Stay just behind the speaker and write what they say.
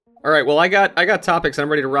All right, well, I got topics. I'm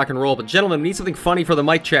ready to rock and roll. But gentlemen, we need something funny for the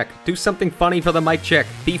mic check. Do something funny for the mic check.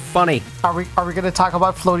 Be funny. Are we going to talk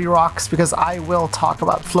about floaty rocks? Because I will talk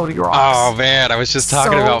about floaty rocks. Oh man, I was just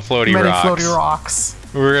talking about floaty rocks. Floaty rocks.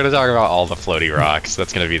 We're going to talk about all the floaty rocks.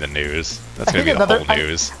 That's going to be the news. That's going to be the whole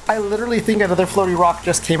news. I literally think another floaty rock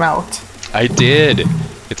just came out. I did.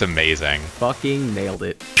 It's amazing. Fucking nailed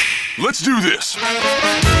it. Let's do this.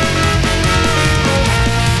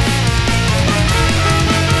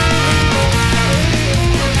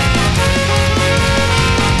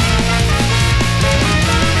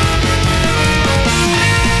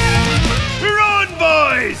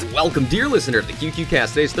 Welcome, dear listener, to the QQcast.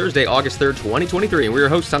 Today's Thursday, August 3rd, 2023, and we're your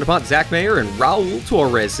hosts, Thunderpont, Zach Mayer, and Raul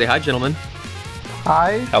Torres. Say hi, gentlemen.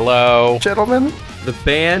 Hi. Hello. Gentlemen. The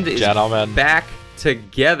band is back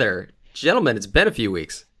together. Gentlemen, it's been a few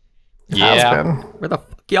weeks. Yeah. Where the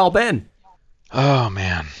fuck y'all been? Oh,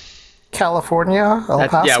 man. California, El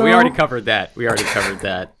Paso. Yeah, we already covered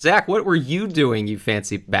that. Zach, what were you doing, you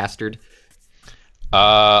fancy bastard?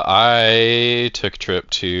 I took a trip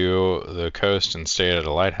to the coast and stayed at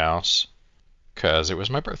a lighthouse because it was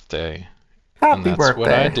my birthday. Happy birthday. That's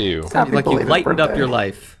what I do. Sounded like you lightened up your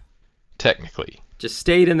life. Technically. Just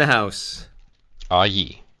stayed in the house. Ah,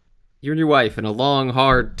 ye. You and your wife in a long,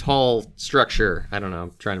 hard, tall structure. I don't know.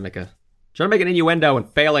 I'm trying to make an innuendo and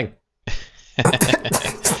failing.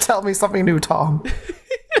 Tell me something new, Tom.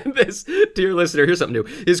 This, dear listener, here's something new.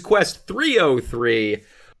 Is Quest 303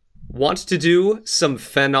 wants to do some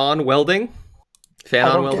Fanon Welding?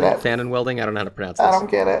 Fanon Welding? I don't know how to pronounce this. I don't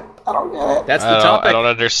get it. That's the topic. I don't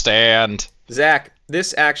understand. Zach,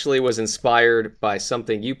 this actually was inspired by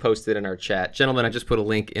something you posted in our chat. Gentlemen, I just put a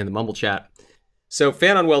link in the Mumble chat. So,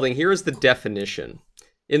 Fanon Welding, here is the definition.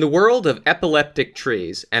 In the world of epileptic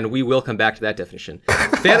trees, and we will come back to that definition,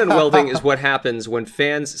 Fanon Welding is what happens when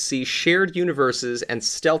fans see shared universes and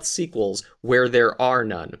stealth sequels where there are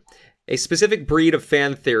none. A specific breed of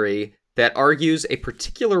fan theory that argues a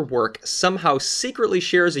particular work somehow secretly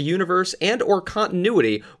shares a universe and or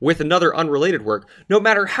continuity with another unrelated work, no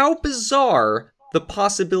matter how bizarre the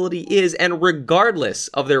possibility is and regardless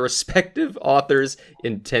of their respective authors'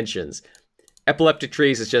 intentions. Epileptic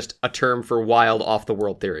Trees is just a term for wild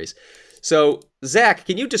off-the-world theories. So, Zach,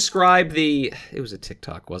 can you describe it was a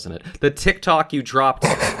TikTok, wasn't it? The TikTok you dropped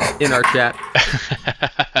in our chat.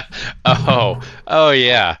 Oh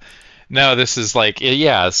yeah. No, this is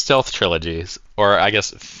stealth trilogies, or I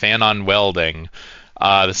guess Fanon Welding.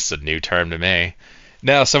 This is a new term to me.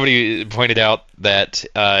 Now, somebody pointed out that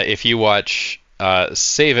if you watch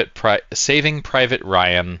Saving Private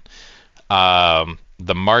Ryan,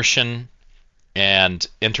 The Martian, and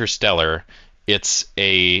Interstellar, it's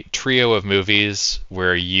a trio of movies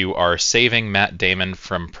where you are saving Matt Damon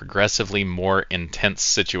from progressively more intense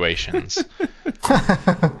situations.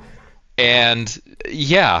 And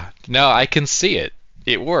yeah, no, I can see it.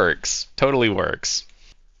 It works. Totally works.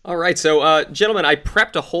 All right, so gentlemen, I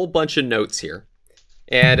prepped a whole bunch of notes here.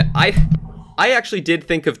 And I actually did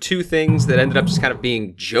think of two things that ended up just kind of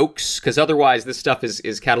being jokes, because otherwise this stuff is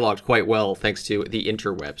cataloged quite well thanks to the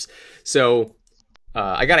interwebs. So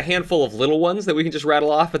I got a handful of little ones that we can just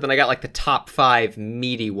rattle off, but then I got like the top 5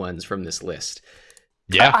 meaty ones from this list.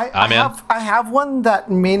 Yeah, I have one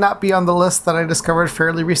that may not be on the list that I discovered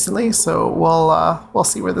fairly recently, so we'll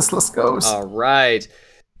see where this list goes. All right.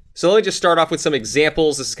 So let me just start off with some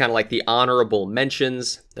examples. This is kind of like the honorable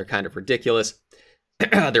mentions. They're kind of ridiculous.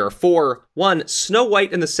 There are 4. 1, Snow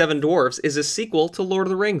White and the Seven Dwarfs is a sequel to Lord of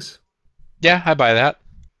the Rings. Yeah, I buy that.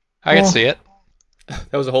 I can see it.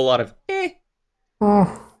 That was a whole lot of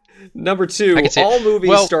Number 2, all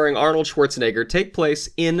movies starring Arnold Schwarzenegger take place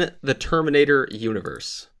in the Terminator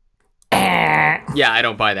universe. Yeah, I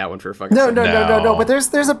don't buy that one for a fucking second. No. But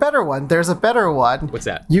there's a better one. What's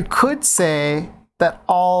that? You could say that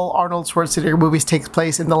all Arnold Schwarzenegger movies take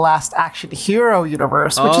place in the Last Action Hero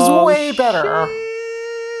universe, which is way better.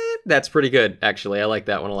 That's pretty good, actually. I like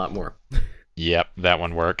that one a lot more. Yep, that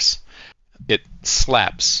one works. It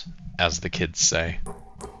slaps, as the kids say.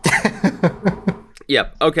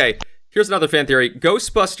 Yep, okay. Here's another fan theory.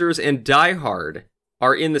 Ghostbusters and Die Hard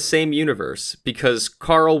are in the same universe because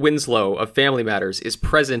Carl Winslow of Family Matters is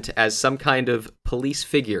present as some kind of police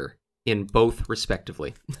figure in both,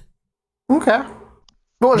 respectively. Okay.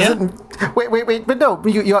 Well, wait, but no,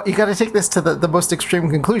 you got to take this to the most extreme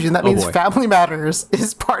conclusion. That means Family Matters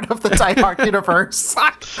is part of the Die Hard universe.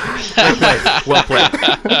 Well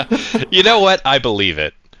played. You know what? I believe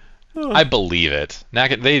it. I believe it.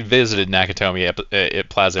 They visited Nakatomi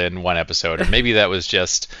Plaza in one episode, or maybe that was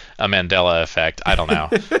just a Mandela effect. I don't know.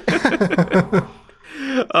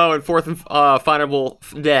 Oh, and fourth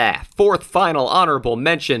final honorable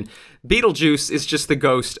mention, Beetlejuice is just the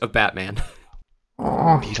ghost of Batman.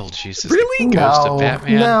 Beetlejuice is Really? the ghost of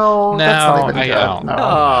Batman? No, that's not even good. No.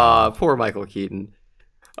 Ah, poor Michael Keaton.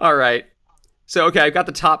 All right. So, okay, I've got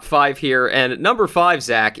the top 5 here, and number 5,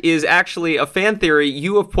 Zach, is actually a fan theory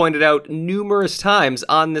you have pointed out numerous times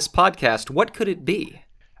on this podcast. What could it be?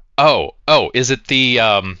 Oh, is it the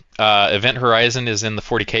Event Horizon is in the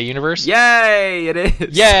 40K universe? Yay, it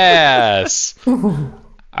is. Yes!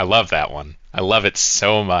 I love that one. I love it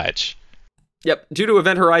so much. Yep, due to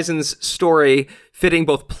Event Horizon's story fitting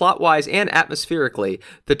both plot-wise and atmospherically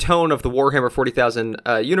the tone of the Warhammer 40,000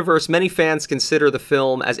 universe, many fans consider the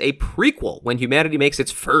film as a prequel when humanity makes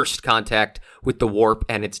its first contact with the warp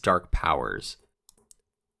and its dark powers.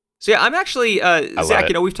 So yeah, I'm actually, Zach,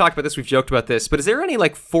 we've talked about this, we've joked about this, but is there any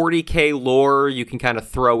 40K lore you can kind of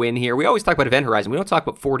throw in here? We always talk about Event Horizon, we don't talk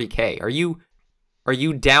about 40K. Are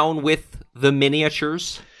you down with the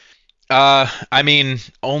miniatures? I mean,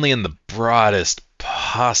 only in the broadest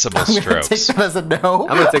possible strokes. I'm going to take that as a no.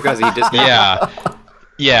 I'm going to take that as a discount.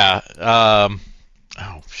 Yeah.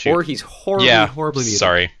 Oh, shoot. Or he's horribly muted.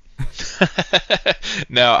 Sorry.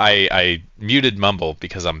 No, I muted Mumble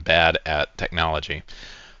because I'm bad at technology.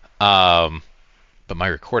 But my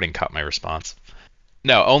recording caught my response.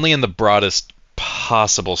 No, only in the broadest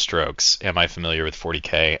possible strokes am I familiar with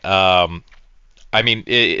 40K. I mean,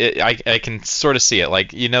 I can sort of see it.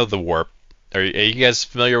 The warp. Are you guys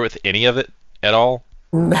familiar with any of it at all?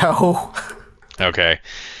 No. Okay.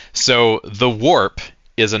 So the warp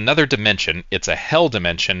is another dimension. It's a hell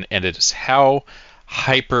dimension, and it's how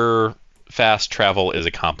hyper fast travel is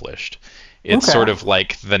accomplished. It's sort of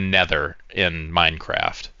like the Nether in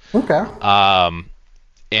Minecraft. Okay.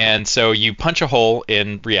 And so you punch a hole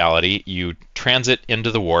in reality, you transit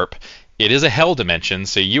into the warp. It is a hell dimension,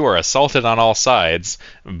 so you are assaulted on all sides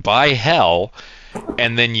by hell,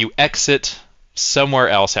 and then you exit somewhere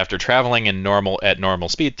else after traveling at normal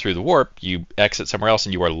speed through the warp. You exit somewhere else,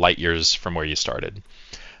 and you are light years from where you started.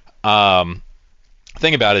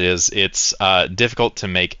 Thing about it is, it's difficult to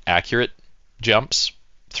make accurate jumps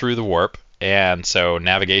through the warp, and so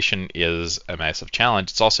navigation is a massive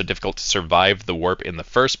challenge. It's also difficult to survive the warp in the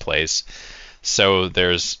first place. So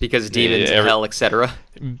there's because demons in hell, etc.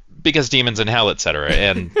 Because demons in hell, etc.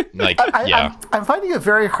 And I'm finding a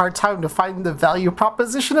very hard time to find the value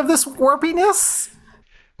proposition of this warpiness.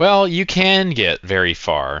 Well, you can get very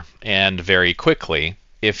far and very quickly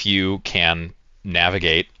if you can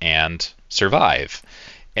navigate and survive.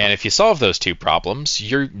 And if you solve those two problems,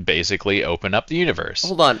 you're basically open up the universe.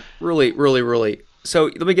 Hold on, really. So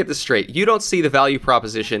let me get this straight. You don't see the value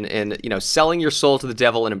proposition in, selling your soul to the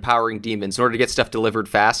devil and empowering demons in order to get stuff delivered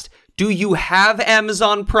fast. Do you have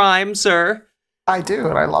Amazon Prime, sir? I do,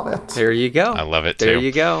 and I love it. There you go. I love it, too. There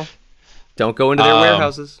you go. Don't go into their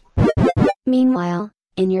warehouses. Meanwhile,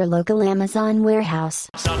 in your local Amazon warehouse.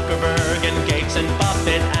 Zuckerberg and Gates and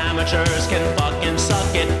Buffett, amateurs can fucking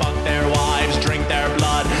suck it, fuck their wives, drink their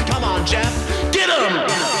blood. Come on, Jeff, get 'em!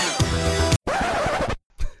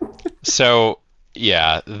 So,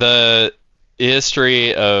 yeah, the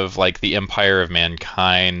history of, the Empire of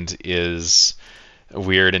Mankind is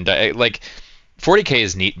weird and 40K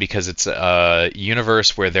is neat because it's a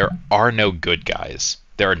universe where there are no good guys.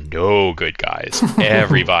 There are no good guys.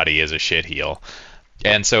 Everybody is a shitheel.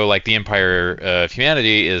 And so the Empire of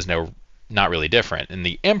Humanity is not really different. And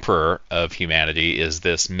the Emperor of Humanity is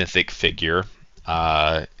this mythic figure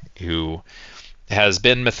who has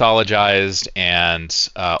been mythologized and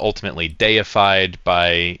ultimately deified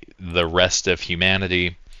by the rest of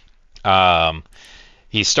humanity.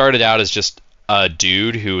 He started out as just a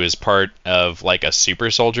dude who is part of a super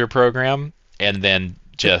soldier program, and then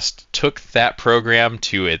just took that program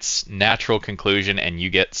to its natural conclusion, and you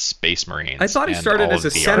get Space Marines. I thought he started as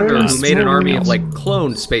a senator who made an army of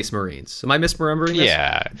cloned Space Marines. Am I misremembering this?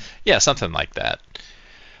 Yeah, something like that.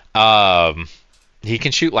 He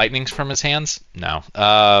can shoot lightnings from his hands? No.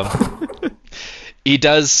 He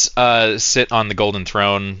does sit on the Golden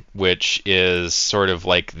Throne, which is sort of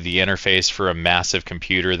the interface for a massive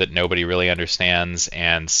computer that nobody really understands,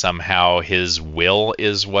 and somehow his will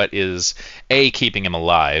is what is, A, keeping him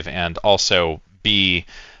alive, and also, B,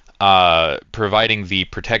 providing the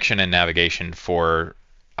protection and navigation for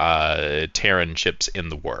Terran ships in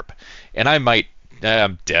the warp. And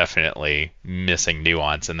I'm definitely missing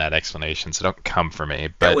nuance in that explanation, so don't come for me.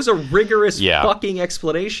 But that was a rigorous fucking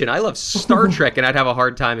explanation. I love Star Trek, and I'd have a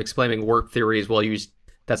hard time explaining warp theories while you...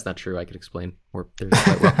 That's not true. I could explain warp theories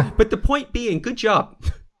quite well. But the point being, good job.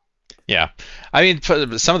 Yeah. I mean,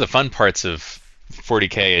 some of the fun parts of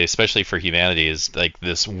 40K, especially for humanity, is like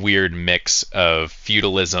this weird mix of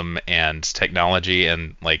feudalism and technology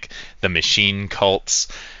and like the machine cults.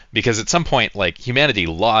 Because at some point, like, humanity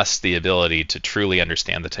lost the ability to truly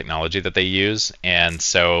understand the technology that they use, and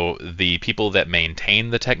so the people that maintain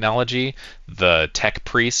the technology, the tech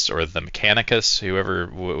priests or the mechanicus,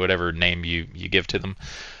 whatever name you give to them,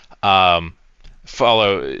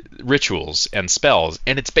 follow rituals and spells,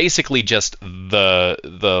 and it's basically just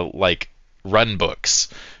the like run books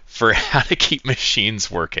for how to keep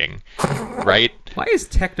machines working, right? Why is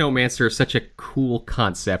Technomancer such a cool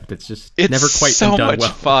concept? It's never quite so been done much well.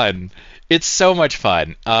 fun. It's so much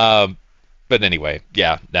fun. But anyway,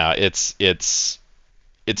 yeah, no, it's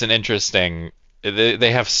an interesting.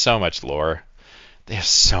 They have so much lore. They have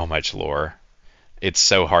so much lore. It's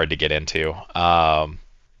so hard to get into.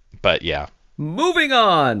 But yeah. Moving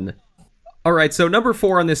on. All right, so number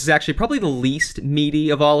 4 on this is actually probably the least meaty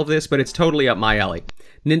of all of this, but it's totally up my alley.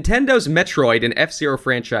 Nintendo's Metroid and F-Zero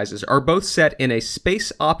franchises are both set in a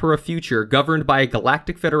space opera future governed by a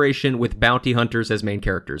galactic federation with bounty hunters as main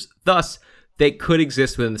characters. Thus, they could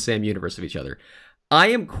exist within the same universe of each other. I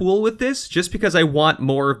am cool with this just because I want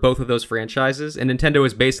more of both of those franchises, and Nintendo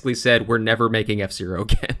has basically said we're never making F-Zero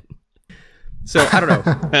again. So, I don't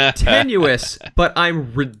know. Tenuous, but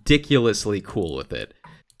I'm ridiculously cool with it.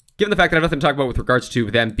 Given the fact that I have nothing to talk about with regards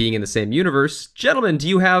to them being in the same universe, gentlemen, do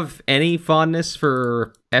you have any fondness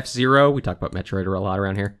for F-Zero? We talk about Metroid a lot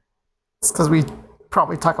around here. It's because we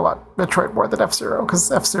probably talk about Metroid more than F-Zero,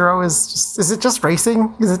 because F-Zero is it just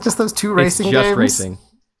racing? Is it just those two racing games? It's just racing.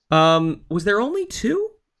 Was there only 2?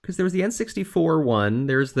 Because there was the N64 one,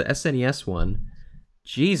 there's the SNES one.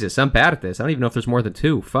 Jesus, I'm bad at this. I don't even know if there's more than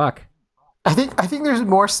 2. Fuck. I think there's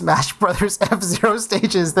more Smash Brothers F-Zero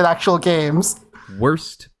stages than actual games.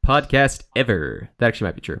 Worst podcast ever. That actually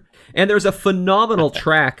might be true. And there's a phenomenal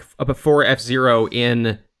track before F-Zero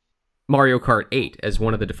in Mario Kart 8 as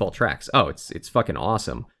one of the default tracks. Oh, it's fucking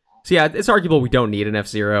awesome. So yeah, it's arguable we don't need an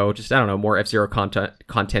F-Zero. Just, I don't know, more F-Zero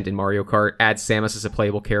content in Mario Kart. Add Samus as a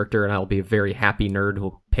playable character, and I'll be a very happy nerd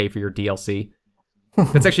who'll pay for your DLC.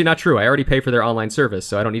 That's actually not true. I already pay for their online service,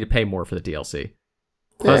 so I don't need to pay more for the DLC.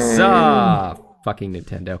 Huzzah! Fucking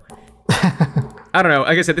Nintendo. I don't know.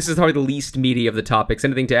 Like I said, this is probably the least meaty of the topics.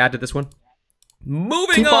 Anything to add to this one?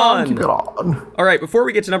 Moving on! Keep it on. All right, before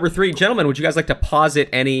we get to number 3, gentlemen, would you guys like to posit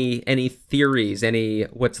any theories? Any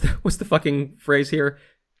what's the fucking phrase here?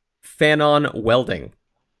 Fanon Welding.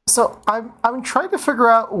 So I'm trying to figure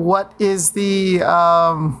out what is the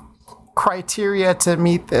criteria to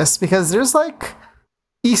meet this, because there's like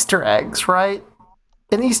Easter eggs, right?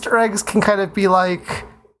 And Easter eggs can kind of be like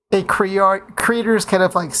a creator's kind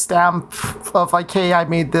of like stamp of like, hey, I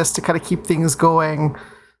made this to kind of keep things going.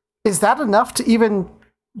 Is that enough to even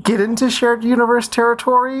get into shared universe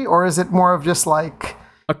territory, or is it more of just like...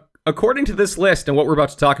 According to this list and what we're about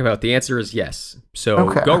to talk about, the answer is yes.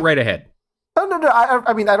 So Go right ahead. Oh, no.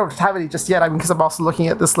 I mean, I don't have any just yet. I mean, because I'm also looking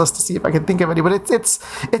at this list to see if I can think of any. But it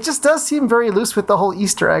just does seem very loose with the whole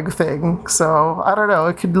Easter egg thing. So I don't know.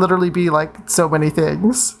 It could literally be like so many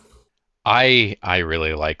things. I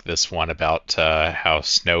really like this one about how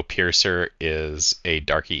Snowpiercer is a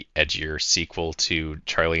darky, edgier sequel to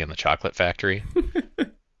Charlie and the Chocolate Factory.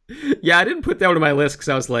 Yeah, I didn't put that one on my list because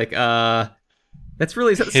I was like, is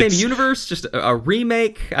that the same universe? Just a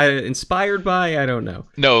remake inspired by? I don't know.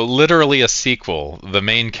 No, literally a sequel.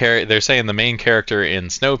 They're saying the main character in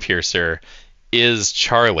Snowpiercer is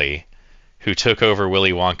Charlie, who took over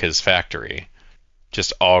Willy Wonka's factory.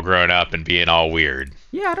 Just all grown up and being all weird.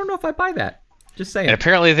 Yeah, I don't know if I buy that. Just saying. And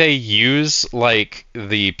apparently they use, like,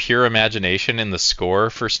 the pure imagination in the score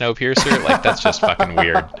for Snowpiercer. Like, that's just fucking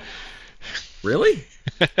weird. Really?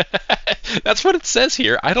 That's what it says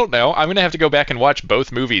here. I don't know. I'm going to have to go back and watch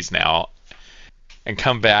both movies now and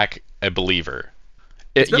come back a believer.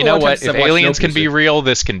 You know what? If aliens can be real,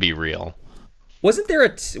 this can be real. Wasn't there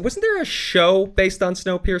a show based on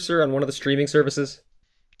Snowpiercer on one of the streaming services?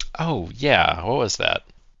 Oh, yeah. What was that?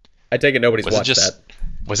 I take it nobody's watched that.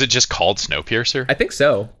 Was it just called Snowpiercer? I think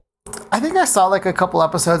so. I think I saw like a couple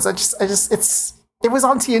episodes. It was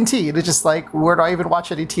on TNT. And it's just like, where do I even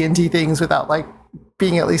watch any TNT things without like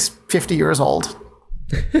being at least 50 years old?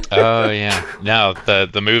 Oh, yeah. No,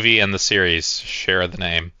 the movie and the series share the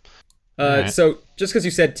name. Right. So just because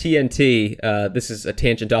you said TNT, this is a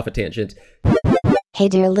tangent off a tangent. Hey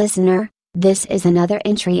dear listener, this is another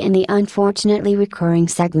entry in the unfortunately recurring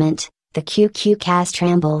segment, the QQ Cast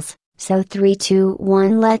Rambles. So 3, 2,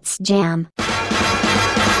 1, let's jam.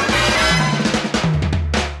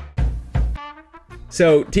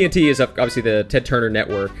 So TNT is obviously the Ted Turner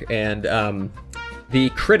network, and The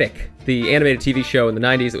Critic, the animated TV show in the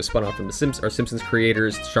 90s that was spun off from the Simpsons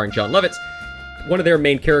creators, starring John Lovitz. One of their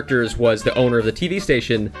main characters was the owner of the TV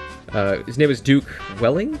station. His name was Duke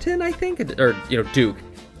Wellington, I think, or Duke.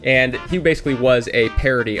 And he basically was a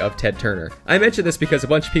parody of Ted Turner. I mention this because a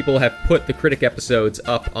bunch of people have put the Critic episodes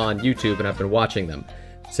up on YouTube, and I've been watching them.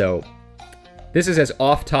 So this is as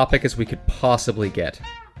off topic as we could possibly get.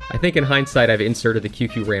 I think in hindsight, I've inserted the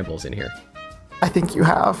QQ rambles in here. I think you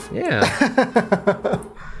have. Yeah.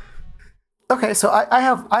 Okay, so I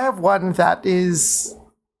have one that is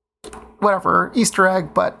whatever, Easter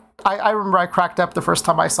egg, but I remember I cracked up the first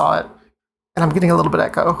time I saw it, and I'm getting a little bit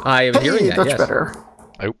echo. I am hearing that, Much yes. better.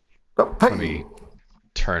 Let me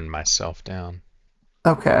turn myself down.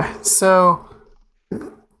 Okay, so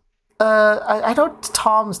I know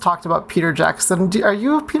Tom's talked about Peter Jackson. Are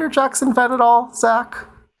you a Peter Jackson fan at all, Zach?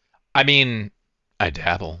 I mean, I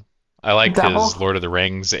dabble. I like his Lord of the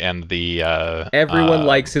Rings and the... Everyone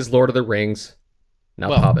likes his Lord of the Rings. Not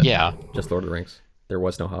the Hobbit. Yeah. Just Lord of the Rings. There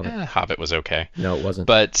was no Hobbit. Hobbit was okay. No, it wasn't.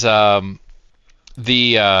 But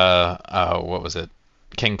the, what was it?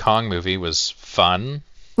 King Kong movie was fun.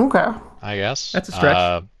 Okay. I guess. That's a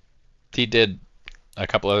stretch. He did a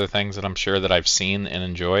couple other things that I'm sure that I've seen and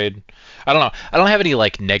enjoyed. I don't know. I don't have any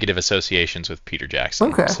negative associations with Peter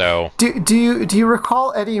Jackson. Okay. So do you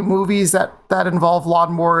recall any movies that involve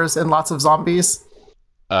lawnmowers and lots of zombies?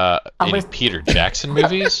 any Peter Jackson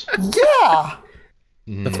movies? Yeah.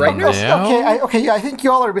 That's right. No. Okay. Yeah, I think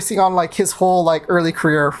y'all are missing on like his whole like early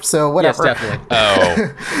career. So whatever. Yes, definitely.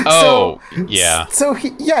 Yeah. So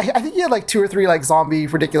I think he had like 2 or 3 like zombie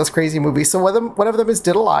ridiculous crazy movies. So one of them is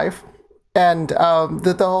Dead Alive, and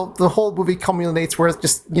the whole movie culminates where it's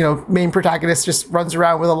just main protagonist just runs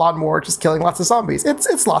around with a lawnmower just killing lots of zombies.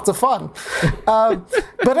 It's lots of fun.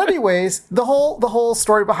 But anyways, the whole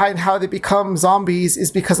story behind how they become zombies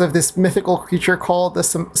is because of this mythical creature called the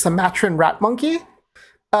Sumatran rat monkey.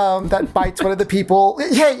 That bites one of the people.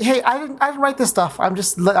 Hey! I didn't write this stuff. I'm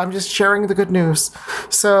just sharing the good news.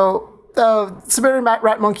 So, Siberian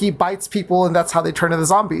rat monkey bites people, and that's how they turn into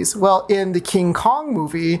zombies. Well, in the King Kong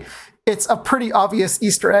movie, it's a pretty obvious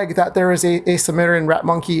Easter egg that there is a Sumerian rat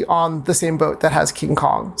monkey on the same boat that has King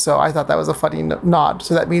Kong. So I thought that was a funny nod.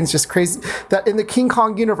 So that means just crazy that in the King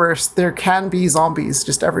Kong universe there can be zombies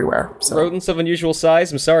just everywhere. So. Rodents of unusual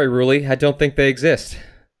size. I'm sorry, Ruli. I don't think they exist.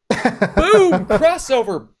 Boom!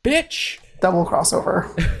 Crossover, bitch! Double crossover.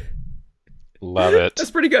 Love it.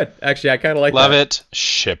 That's pretty good. Actually, I kind of like Love that. it.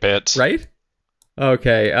 Ship it. Right?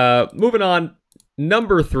 Okay, moving on.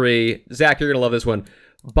 Number 3. Zach, you're going to love this one.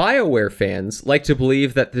 BioWare fans like to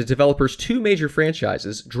believe that the developers' 2 major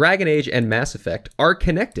franchises, Dragon Age and Mass Effect, are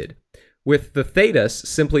connected, with the Thetis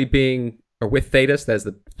simply being... or with Thetis, that's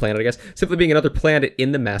the planet, I guess, simply being another planet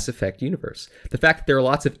in the Mass Effect universe. The fact that there are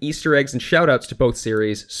lots of Easter eggs and shoutouts to both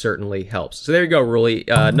series certainly helps. So there you go, Ruli.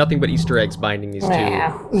 Nothing but Easter eggs binding these 2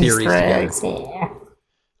 theories together.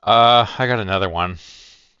 I got another one.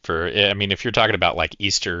 If you're talking about like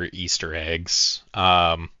Easter eggs,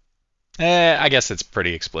 I guess it's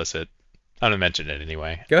pretty explicit. I'm gonna mention it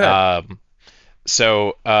anyway. Go ahead.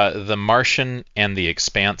 So The Martian and The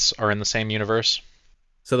Expanse are in the same universe.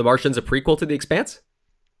 So The Martian's a prequel to The Expanse?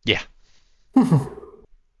 Yeah.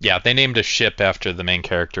 Yeah, they named a ship after the main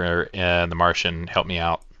character in The Martian. Help me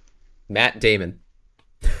out. Matt Damon.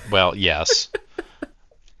 Well, yes.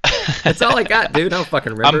 That's all I got, dude. I don't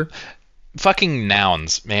fucking remember. Fucking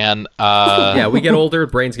nouns, man. Yeah, we get older,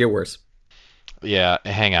 brains get worse. Yeah,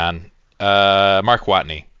 hang on. Mark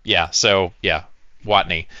Watney.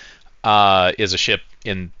 Watney is a ship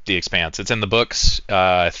in The Expanse. It's in the books.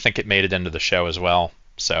 I think it made it into the show as well.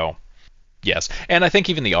 So, yes. And I think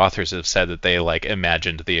even the authors have said that they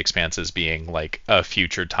imagined The Expanse as being like a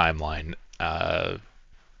future timeline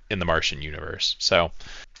in the Martian universe. So,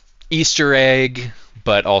 Easter egg,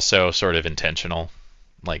 but also sort of intentional.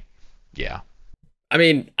 Yeah. I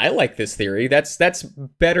mean, I like this theory. That's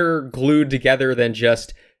better glued together than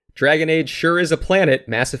just Dragon Age sure is a planet,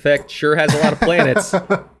 Mass Effect sure has a lot of planets,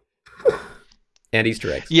 and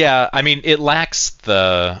Easter eggs. Yeah, I mean, it lacks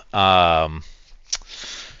the a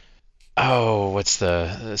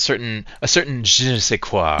certain je ne sais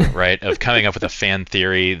quoi, right? Of coming up with a fan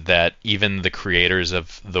theory that even the creators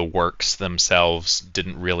of the works themselves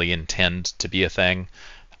didn't really intend to be a thing.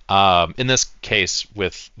 In this case,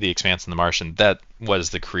 with The Expanse and The Martian, that was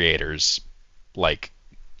the creators'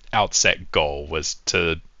 outset goal, was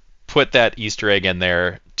to put that Easter egg in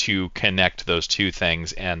there to connect those 2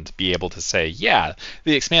 things and be able to say, yeah,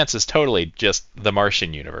 The Expanse is totally just the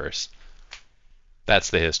Martian universe. That's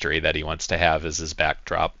the history that he wants to have as his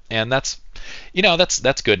backdrop, and that's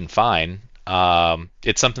good and fine.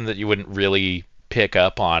 It's something that you wouldn't really pick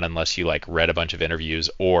up on unless you like read a bunch of interviews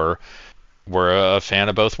or were a fan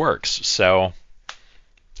of both works. So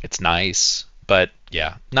it's nice, but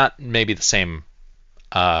yeah, not maybe the same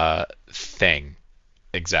thing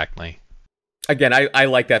exactly. Again, I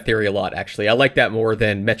like that theory a lot, actually. I like that more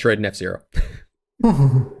than Metroid and F-Zero.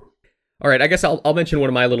 All right, I guess I'll mention one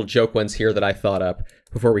of my little joke ones here that I thought up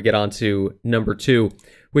before we get on to number 2,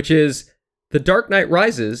 which is The Dark Knight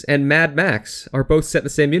Rises and Mad Max are both set in the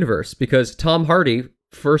same universe because Tom Hardy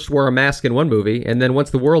first wore a mask in one movie and then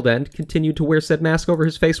once the world ended, continued to wear said mask over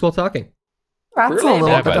his face while talking. That's Really? a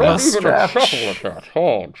little bit of a stretch.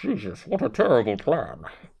 Oh, Jesus, what a terrible plan.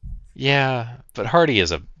 Yeah, but Hardy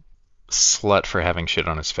is a slut for having shit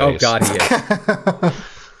on his Oh, face. God, he is.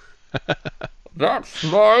 That's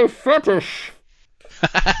my fetish.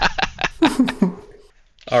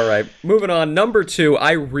 All right, moving on. Number 2,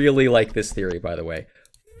 I really like this theory, by the way.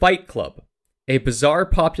 Fight Club. A bizarre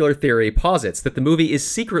popular theory posits that the movie is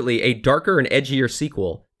secretly a darker and edgier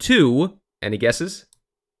sequel to, any guesses?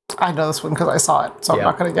 I know this one because I saw it, so I'm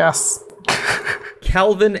not going to guess.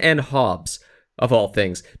 Calvin and Hobbes, of all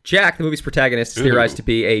things. Jack, the movie's protagonist, is theorized to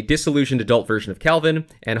be a disillusioned adult version of Calvin,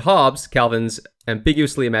 and Hobbes, Calvin's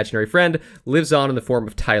ambiguously imaginary friend, lives on in the form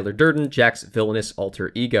of Tyler Durden, Jack's villainous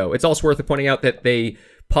alter ego. It's also worth pointing out that they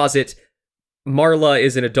posit Marla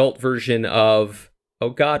is an adult version of, oh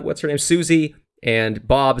God, what's her name? Susie, and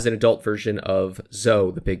Bob is an adult version of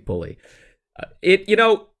Zoe, the big bully.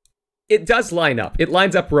 It does line up. It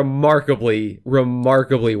lines up remarkably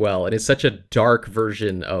well, and it's such a dark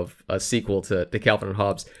version of a sequel to Calvin and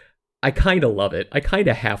Hobbes. I kind of love it. I kind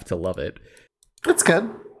of have to love it. It's good.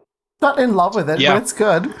 Not in love with it, but it's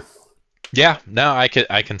good. Yeah, no, I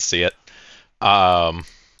can see it.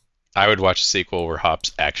 I would watch a sequel where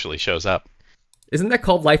Hobbes actually shows up. Isn't that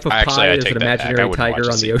called Life of Pi? There's an imaginary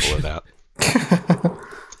tiger on the ocean.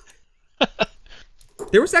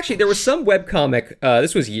 There was some webcomic,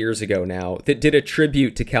 this was years ago now, that did a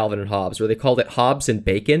tribute to Calvin and Hobbes, where they called it Hobbes and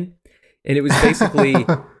Bacon. And it was basically,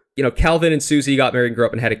 Calvin and Susie got married and grew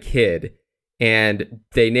up and had a kid. And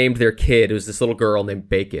they named their kid, it was this little girl named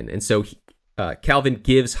Bacon. And so Calvin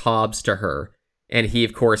gives Hobbes to her. And he,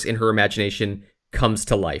 of course, in her imagination, comes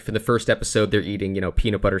to life. In the first episode, they're eating,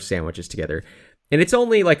 peanut butter sandwiches together. And it's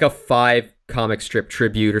only like a 5 comic strip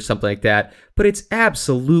tribute or something like that, but it's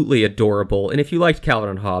absolutely adorable. And if you liked Calvin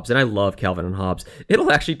and Hobbes, and I love Calvin and Hobbes,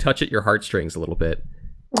 it'll actually touch at your heartstrings a little bit.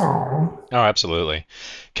 Oh, absolutely.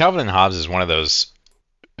 Calvin and Hobbes is one of those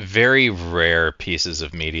very rare pieces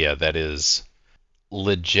of media that is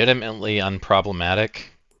legitimately unproblematic.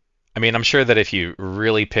 I mean, I'm sure that if you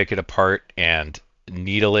really pick it apart and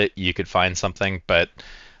needle it, you could find something, but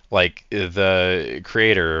like the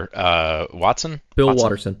creator, Bill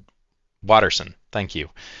Watterson, thank you,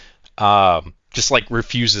 just like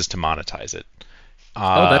refuses to monetize it.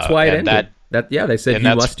 That's why it ended. They said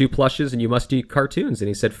you must do plushes and you must do cartoons, and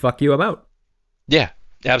he said, fuck you, I'm out. Yeah,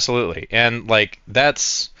 absolutely. And like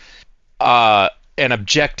that's an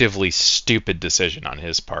objectively stupid decision on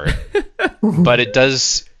his part, but it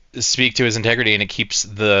does speak to his integrity and it keeps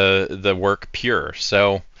the work pure.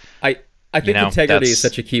 So I think integrity is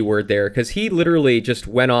such a key word there, because he literally just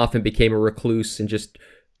went off and became a recluse and just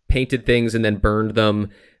painted things and then burned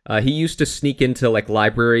them. He used to sneak into like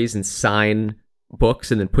libraries and sign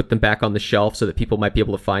books and then put them back on the shelf so that people might be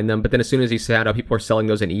able to find them. But then as soon as he found out people are selling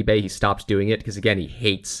those on eBay, he stops doing it because, again, he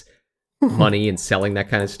hates money and selling that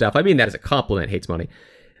kind of stuff. I mean that as a compliment, hates money.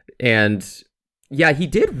 And yeah, he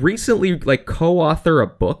did recently like co-author a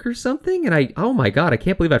book or something. And oh my God, I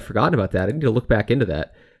can't believe I'd forgotten about that. I need to look back into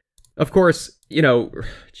that. Of course,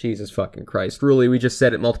 Jesus fucking Christ. Really, we just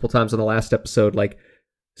said it multiple times on the last episode, like,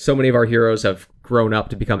 so many of our heroes have grown up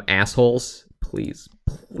to become assholes. Please,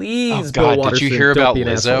 oh, God, Bill Watterson, did you hear about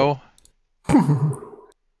Lizzo?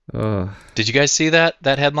 Did you guys see that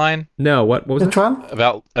headline? No, what was Which it? one?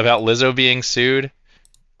 About Lizzo being sued?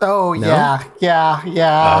 Oh, No? yeah.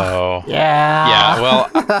 Oh. Yeah.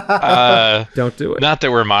 Well, don't do it. Not that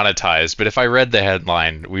we're monetized, but if I read the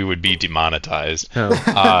headline, we would be demonetized.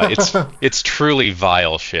 Oh. It's truly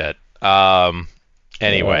vile shit.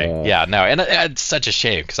 Anyway, yeah, no, and it's such a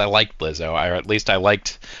shame because I liked Lizzo, or at least I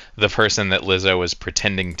liked the person that Lizzo was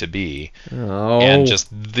pretending to be, and just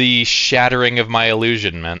the shattering of my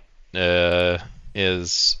illusionment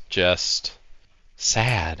is just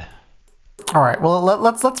sad. All right, well,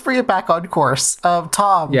 let's bring it back on course.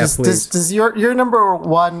 Tom, Yeah, does your number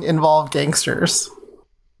 1 involve gangsters?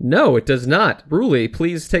 No, it does not. Bruley,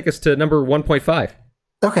 please take us to number 1.5.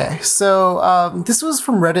 Okay, so this was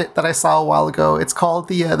from Reddit that I saw a while ago. It's called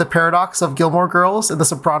the Paradox of Gilmore Girls and The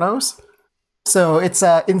Sopranos. So it's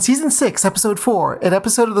in season 6, episode 4, an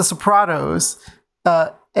episode of The Sopranos.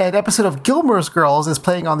 an episode of Gilmore's Girls is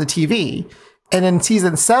playing on the TV. And in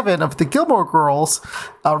season 7 of the Gilmore Girls,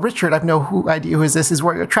 Richard, I have no idea who is this, is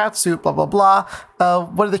wearing a tracksuit, blah, blah, blah.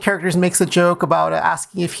 One of the characters makes a joke about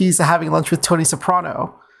asking if he's having lunch with Tony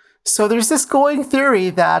Soprano. So there's this going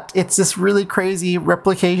theory that it's this really crazy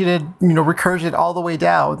replicated, recursion all the way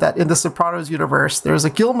down, that in the Sopranos universe, there's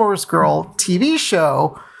a Gilmore's Girl TV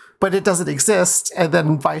show, but it doesn't exist, and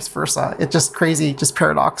then vice versa. It's just crazy, just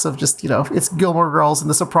paradox of just, it's Gilmore Girls and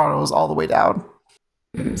the Sopranos all the way down.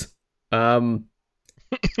 My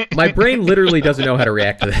brain literally doesn't know how to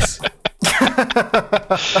react to this.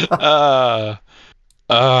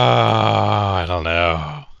 I don't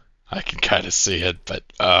know. I can kind of see it, but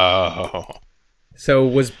So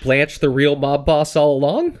was Blanche the real mob boss all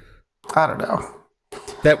along? I don't know.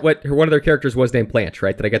 One of their characters was named Blanche,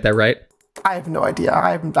 right? Did I get that right? I have no idea.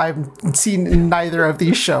 I haven't seen neither of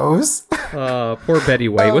these shows. Poor Betty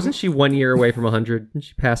White. Wasn't she 1 year away from 100? Didn't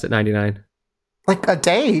she pass at 99? Like a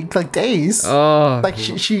day, like days. Oh. Like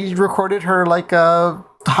she recorded her like a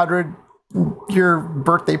 100-year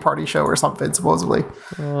birthday party show or something, supposedly.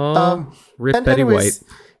 Rip Betty White.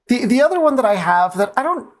 The other one that I have that I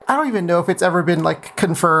don't even know if it's ever been like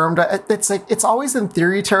confirmed. It's always in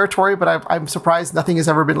theory territory, but I'm surprised nothing has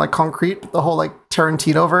ever been like concrete. The whole like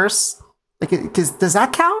Tarantino verse. Like, does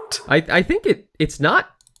that count? I think it's not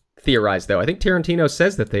theorized though. I think Tarantino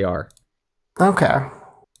says that they are. Okay.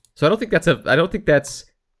 So I don't think that's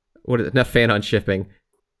what is it? Not Fanon shipping.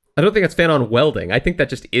 I don't think that's Fanon welding. I think that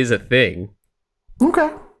just is a thing.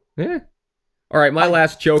 Okay. Yeah. All right, my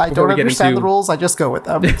last joke before we get into... I don't understand the rules, I just go with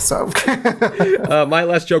them, so... my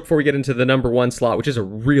last joke before we get into the number 1 slot, which is a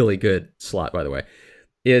really good slot, by the way,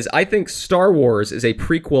 is I think Star Wars is a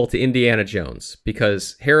prequel to Indiana Jones,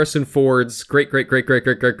 because Harrison Ford's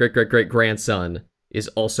great-great-great-great-great-great-great-great-grandson is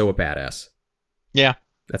also a badass. Yeah.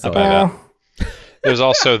 That's all. That. There's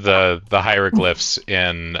also the hieroglyphs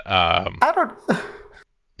in... I don't...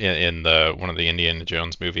 In the one of the Indiana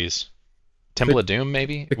Jones movies. Temple of Doom,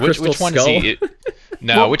 maybe. Which one skull? is he?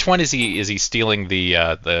 No, which one is he? Is he stealing the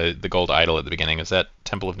gold idol at the beginning? Is that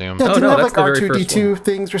Temple of Doom? Yeah, didn't have that's like R2D2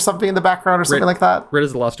 things or something in the background or something like that. Raiders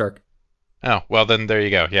of the Lost Ark. Oh, well then there you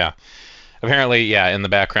go. Yeah, apparently, yeah, in the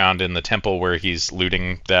background in the temple where he's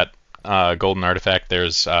looting that golden artifact,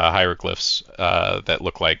 there's hieroglyphs that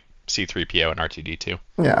look like C-3PO and R2D2.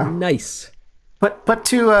 Yeah, nice. But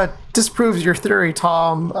to disprove your theory,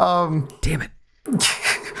 Tom. Damn it.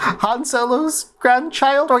 Han Solo's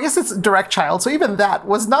grandchild, or I guess it's direct child, so even that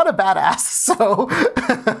was not a badass, so...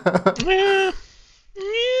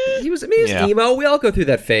 He was emo. We all go through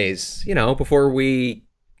that phase, before we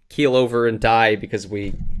keel over and die because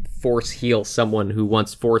we force heal someone who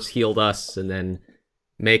once force healed us and then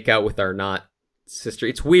make out with our not sister.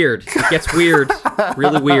 It's weird. It gets weird.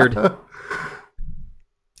 Really weird.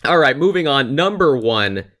 All right, moving on. Number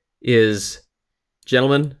 1 is,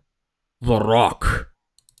 gentlemen, The Rock,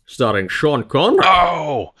 starring Sean Connery.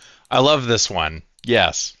 Oh, I love this one.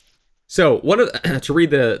 Yes. So to read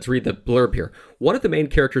the blurb here, one of the main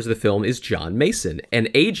characters of the film is John Mason, an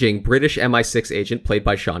aging British MI6 agent played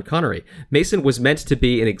by Sean Connery. Mason was meant to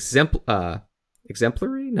be an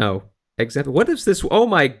exemplary? No. What is this? Oh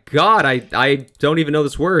my God, I don't even know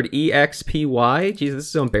this word. EXPY? Jeez, this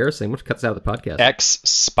is so embarrassing. We'll cut this out of the podcast.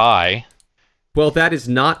 Ex-spy. Well, that is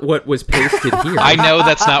not what was pasted here. I know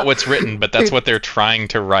that's not what's written, but that's what they're trying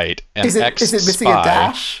to write. Is it missing a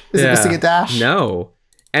dash? Is it missing a dash? No.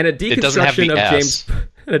 And a deconstruction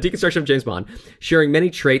of James Bond, sharing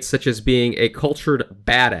many traits such as being a cultured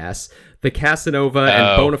badass, the Casanova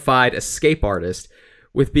and bona fide escape artist,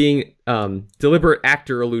 with being deliberate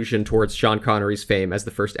actor allusion towards Sean Connery's fame as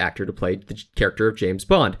the first actor to play the character of James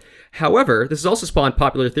Bond. However, this has also spawned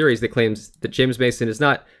popular theories that claims that James Mason is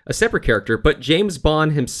not a separate character, but James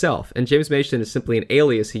Bond himself, and James Mason is simply an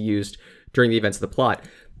alias he used during the events of the plot.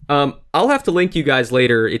 I'll have to link you guys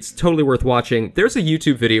later. It's totally worth watching. There's a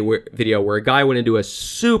YouTube video where a guy went into a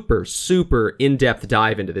super, super in-depth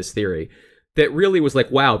dive into this theory that really was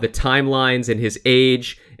like, wow, the timelines and his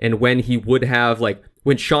age and when he would have, like,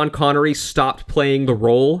 when Sean Connery stopped playing the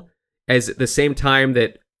role as at the same time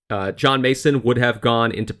that John Mason would have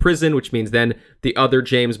gone into prison, which means then the other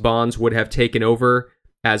James Bonds would have taken over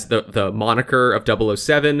as the moniker of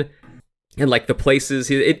 007. And like the places,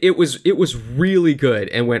 it was really good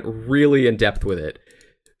and went really in depth with it.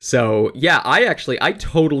 So yeah, I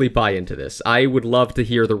totally buy into this. I would love to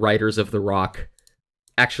hear the writers of The Rock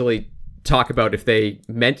actually talk about if they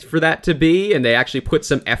meant for that to be and they actually put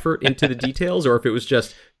some effort into the details, or if it was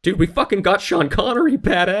just, dude, we fucking got Sean Connery,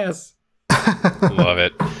 badass. Love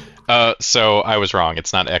it. So I was wrong.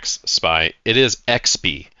 It's not X-Spy. It is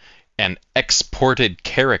XB. an exported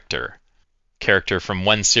character from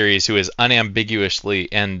one series who is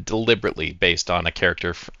unambiguously and deliberately based on a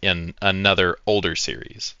character in another older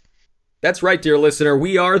series. That's right, dear listener.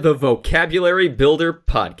 We are the Vocabulary Builder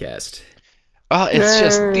Podcast. It's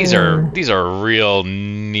just these are real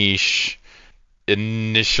niche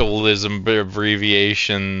initialism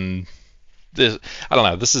abbreviation. I don't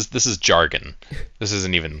know. This is jargon. This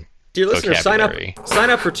isn't even dear listener, sign up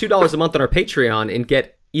for $2 a month on our Patreon and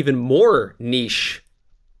get even more niche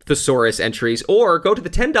thesaurus entries, or go to the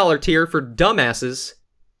 $10 tier for dumbasses,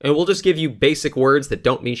 and we'll just give you basic words that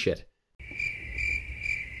don't mean shit.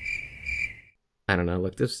 I don't know.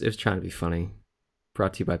 Look, this is trying to be funny.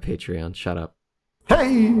 Brought to you by Patreon. Shut up.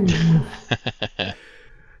 Hey.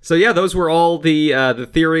 So yeah, those were all the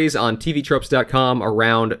theories on tvtropes.com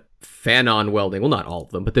around Fanon welding. Well, not all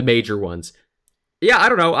of them, but the major ones. Yeah, I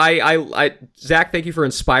don't know. I Zach, thank you for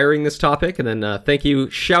inspiring this topic, and then thank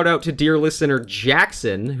you. Shout out to dear listener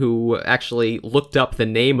Jackson, who actually looked up the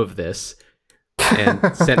name of this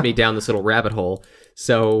and sent me down this little rabbit hole.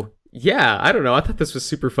 So yeah, I don't know. I thought this was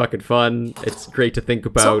super fucking fun. It's great to think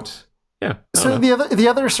about. So the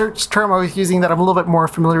other search term I was using that I'm a little bit more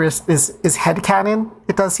familiar with is headcanon.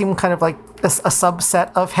 It does seem kind of like a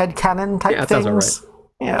subset of headcanon type things. Sounds all right.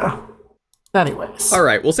 Yeah. Anyways. All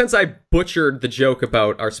right. Well, since I butchered the joke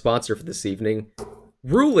about our sponsor for this evening,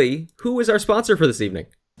 Ruli, who is our sponsor for this evening?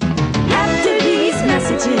 After these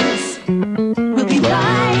messages, we'll be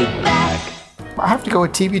right back. I have to go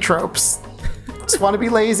with TV tropes. Just want to be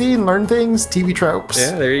lazy and learn things, TV tropes.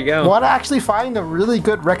 Yeah, there you go. Want to actually find a really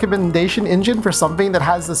good recommendation engine for something that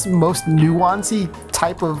has this most nuancy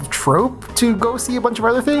type of trope to go see a bunch of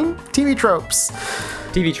other things? TV tropes.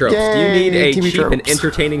 TV tropes. Yay, Do you need a TV cheap tropes. and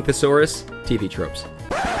entertaining thesaurus? TV tropes.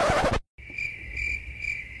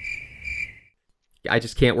 I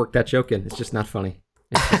just can't work that joke in. It's just not funny.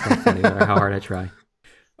 It's just not funny, no matter how hard I try.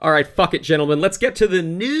 All right, fuck it, gentlemen. Let's get to the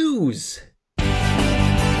news.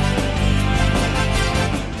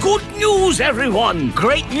 Good news, everyone!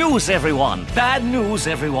 Great news, everyone! Bad news,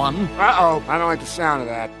 everyone! Uh-oh, I don't like the sound of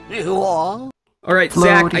that. You all? All right,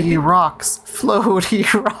 Zach. Floaty rocks.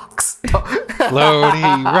 Floaty rocks.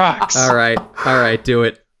 Floaty rocks. All right, do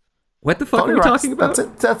it. What the fuck Floaty are we rocks. talking about?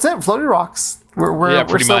 That's it. Floaty rocks. We're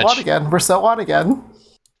pretty so much. on again. We're so on again.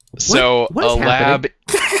 So What is happening?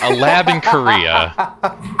 a lab in Korea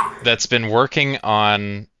that's been working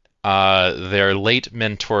on their late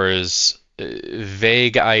mentor's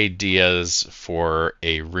vague ideas for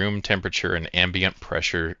a room temperature and ambient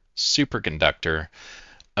pressure superconductor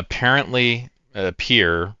apparently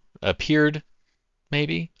appeared,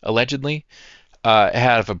 maybe, allegedly,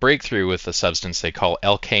 have a breakthrough with a substance they call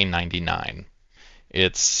LK99.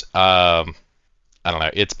 It's, I don't know,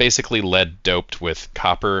 it's basically lead doped with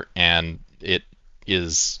copper, and it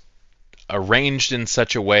is arranged in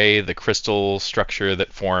such a way, the crystal structure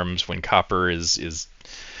that forms when copper is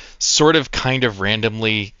sort of kind of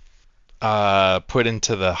randomly put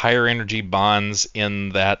into the higher energy bonds in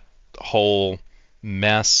that whole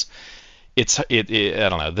mess. I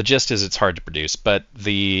don't know. The gist is it's hard to produce, but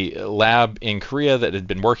the lab in Korea that had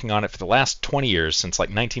been working on it for the last 20 years, since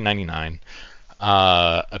like 1999,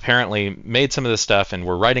 apparently made some of this stuff and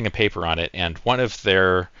were writing a paper on it, and one of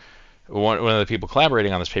the people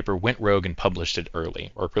collaborating on this paper went rogue and published it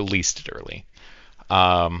early, or released it early.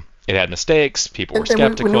 It had mistakes. People were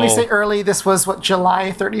skeptical. When we say early, this was what,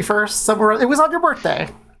 July 31st? Somewhere. It was on your birthday.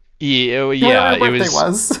 Yeah, Your birthday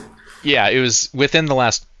was. Yeah, it was within the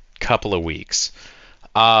last couple of weeks.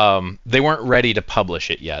 They weren't ready to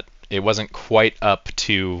publish it yet. It wasn't quite up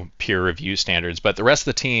to peer review standards. But the rest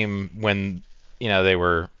of the team, when they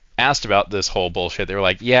were asked about this whole bullshit, they were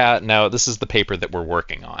like, "Yeah, no, this is the paper that we're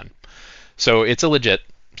working on." So it's a legit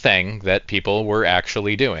thing that people were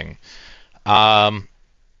actually doing.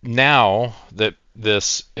 Now that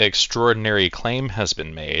this extraordinary claim has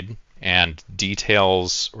been made, and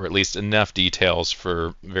details, or at least enough details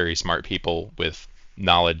for very smart people with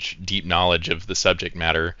deep knowledge of the subject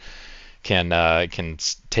matter, can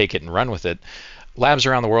take it and run with it, labs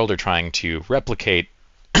around the world are trying to replicate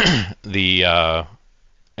the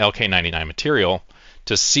LK99 material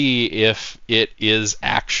to see if it is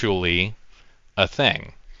actually a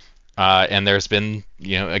thing. And there's been,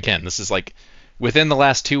 again, this is like within the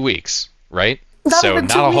last 2 weeks, right? Not so even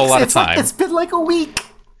not 2 a whole weeks. lot of time. It's been like a week.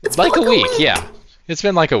 It's like a week, yeah. It's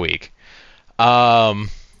been like a week.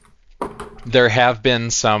 There have been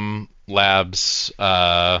some labs,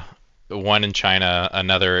 one in China,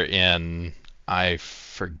 another in, I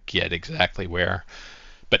forget exactly where,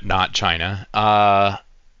 but not China,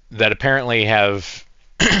 that apparently have,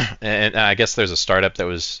 and I guess there's a startup that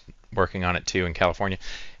was working on it too in California.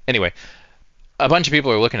 Anyway, a bunch of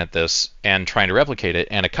people are looking at this and trying to replicate it,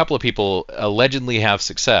 and a couple of people allegedly have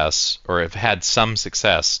success or have had some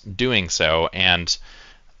success doing so. And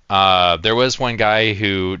there was one guy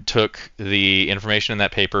who took the information in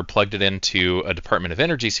that paper, plugged it into a Department of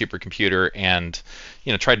Energy supercomputer, and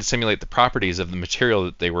tried to simulate the properties of the material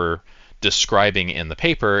that they were describing in the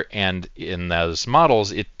paper. And in those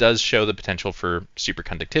models, it does show the potential for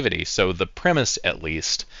superconductivity. So the premise, at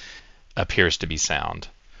least, appears to be sound.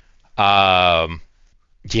 Watch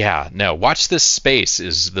this space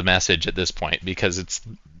is the message at this point, because it's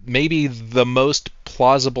maybe the most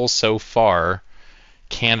plausible so far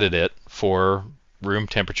candidate for room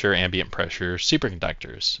temperature, ambient pressure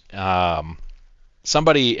superconductors.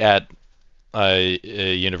 Somebody at a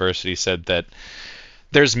university said that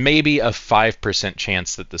there's maybe a 5%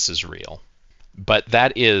 chance that this is real, but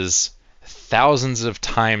that is thousands of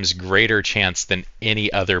times greater chance than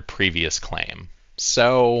any other previous claim.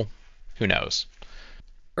 So, who knows?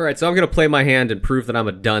 All right, so I'm going to play my hand and prove that I'm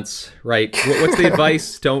a dunce, right? What's the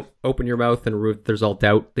advice? Don't open your mouth and there's all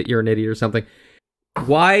doubt that you're an idiot or something.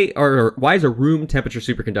 Why is a room temperature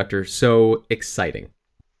superconductor so exciting?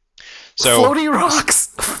 So floaty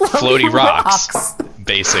rocks. Floaty rocks,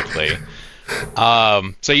 basically.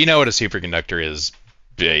 So you know what a superconductor is,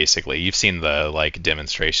 basically. You've seen the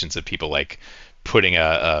demonstrations of people putting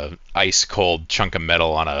a ice cold chunk of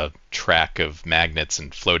metal on a track of magnets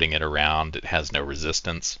and floating it around. It has no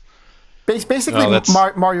resistance. Basically,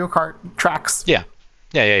 Mario Kart tracks. Yeah.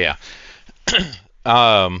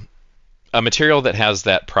 A material that has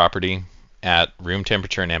that property at room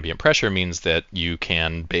temperature and ambient pressure means that you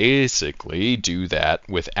can basically do that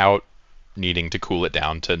without needing to cool it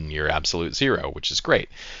down to near absolute zero, which is great.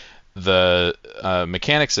 The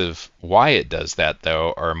mechanics of why it does that,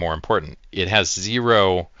 though, are more important. It has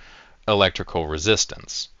zero electrical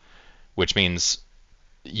resistance, which means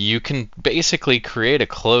you can basically create a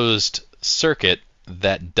closed circuit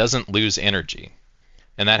that doesn't lose energy.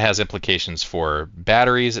 And that has implications for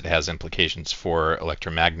batteries. It has implications for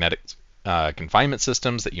electromagnetic confinement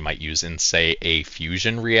systems that you might use in, say, a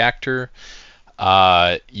fusion reactor.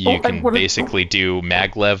 You can basically do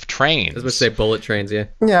maglev trains. I was going to say bullet trains, yeah.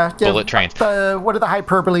 Yeah. Bullet trains. One of the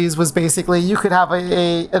hyperboles was basically you could have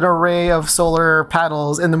an array of solar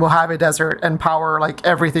panels in the Mojave Desert and power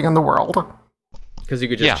everything in the world. Because you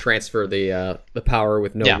could just transfer the power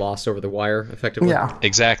with no loss over the wire, effectively. Yeah.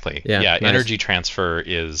 Exactly. Yeah. Nice. Energy transfer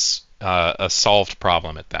is a solved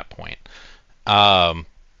problem at that point. And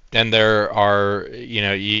there are,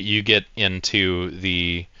 you get into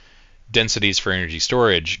the densities for energy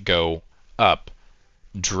storage go up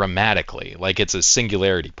dramatically. It's a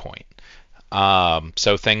singularity point.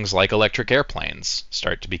 So things like electric airplanes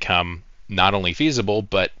start to become not only feasible,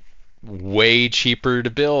 but way cheaper to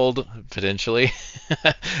build, potentially.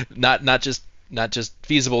 not just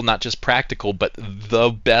feasible, not just practical, but the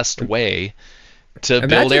best way to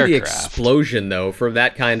build aircraft. Imagine the explosion, though, from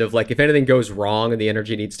that kind of if anything goes wrong and the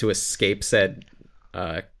energy needs to escape said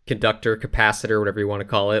conductor, capacitor, whatever you want to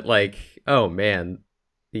call it. Oh man,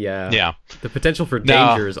 the potential for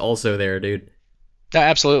danger is also there, dude.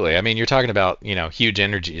 Absolutely. I mean, you're talking about huge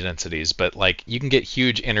energy densities, but you can get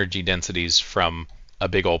huge energy densities from a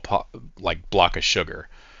big old block of sugar.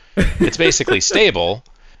 It's basically stable,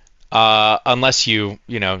 unless you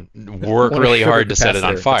work really hard to set it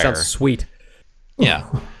on fire. That sounds sweet. Yeah.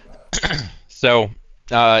 So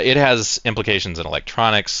it has implications in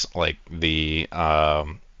electronics, the a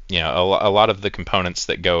lot of the components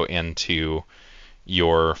that go into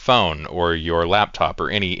your phone or your laptop or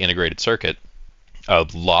any integrated circuit. A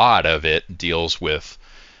lot of it deals with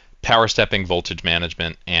power stepping, voltage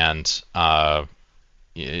management, and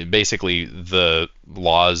basically the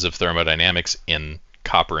laws of thermodynamics in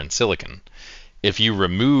copper and silicon. If you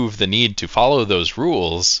remove the need to follow those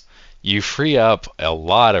rules, you free up a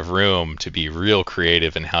lot of room to be real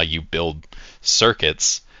creative in how you build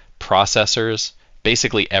circuits, processors,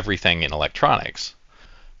 basically everything in electronics.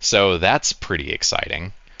 So that's pretty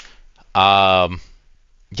exciting.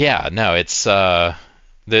 It's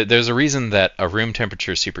there's a reason that a room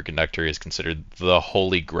temperature superconductor is considered the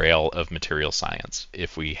holy grail of material science.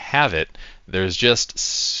 If we have it, there's just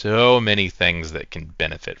so many things that can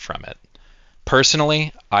benefit from it.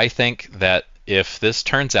 Personally, I think that if this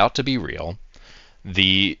turns out to be real,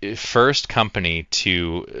 the first company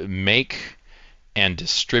to make and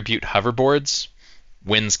distribute hoverboards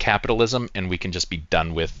wins capitalism, and we can just be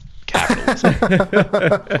done with capitalism.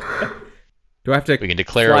 Do I have to we can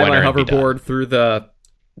declare fly a winner my and be done. hoverboard through the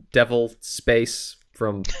devil space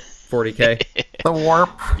from 40K? The warp.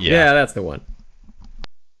 Yeah, that's the one.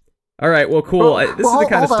 All right, well, cool. This is the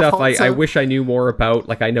kind of stuff I wish I knew more about.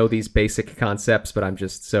 Like, I know these basic concepts, but I'm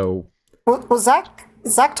just so... Well,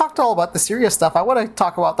 Zach talked all about the serious stuff. I want to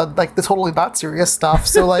talk about the totally not serious stuff.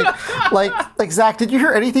 So, like Zach, did you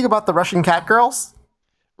hear anything about the Russian cat girls?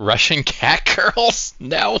 Russian cat girls?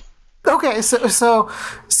 No. Okay, so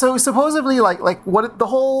supposedly, like what the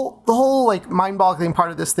whole like mind-boggling part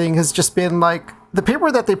of this thing has just been like the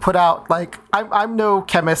paper that they put out. Like, I'm no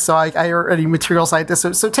chemist, so I or any material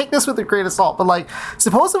scientist, so take this with a grain of salt. But like,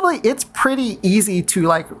 supposedly it's pretty easy to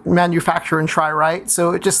like manufacture and try, right?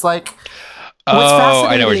 So it just like. Oh,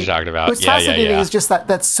 I know what you're talking about. What's fascinating is just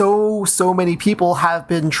that so many people have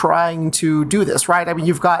been trying to do this, right? I mean,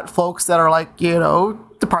 you've got folks that are like,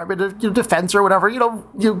 Department of Defense or whatever,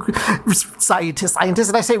 scientists,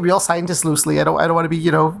 and I say real scientists loosely. I don't want to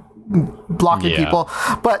be, blocking people.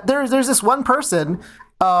 But there's this one person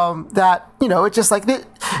that, it's just like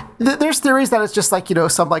there's theories that it's just like,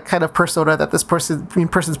 some like kind of persona that this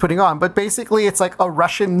person's putting on. But basically it's like a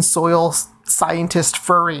Russian soil scientist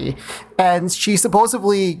furry, and she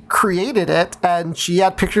supposedly created it, and she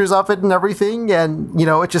had pictures of it and everything, and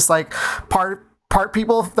it's just like part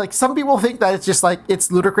people, like some people think that it's just like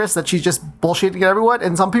it's ludicrous that she's just bullshitting everyone,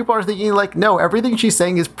 and some people are thinking like, no, everything she's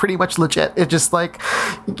saying is pretty much legit. It's just like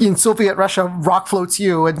in Soviet Russia, rock floats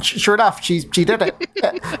you, and sure enough, she did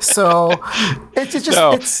it. So it's just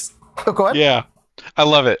it's go ahead. Yeah, I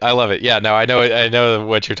love it. Yeah, no, I know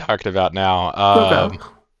what you're talking about now. Okay.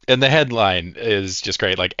 And the headline is just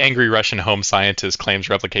great. Like, angry Russian home scientist claims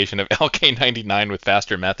replication of LK99 with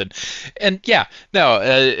faster method. And yeah,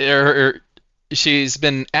 no, she's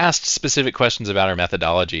been asked specific questions about her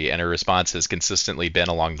methodology, and her response has consistently been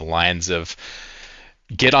along the lines of,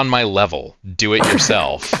 get on my level, do it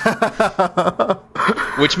yourself.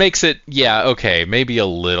 Which makes it, maybe a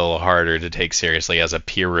little harder to take seriously as a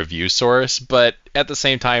peer review source, but at the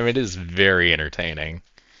same time, it is very entertaining.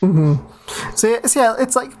 Mm-hmm. So yeah,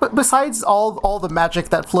 it's like, but besides all the magic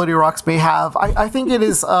that Floaty Rocks may have, I think it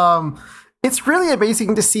is it's really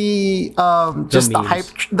amazing to see just the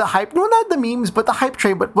hype, no, not the memes, but the hype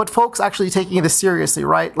train, but folks actually taking it seriously,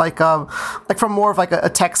 right? Like from more of like a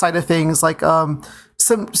tech side of things, like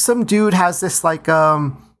some dude has this like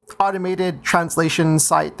automated translation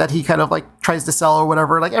site that he kind of like tries to sell or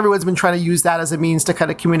whatever. Like, everyone's been trying to use that as a means to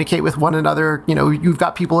kind of communicate with one another. You've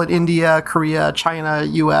got people in India, Korea, China,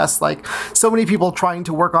 US, like so many people trying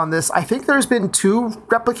to work on this. I think there's been 2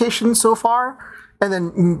 replications so far. And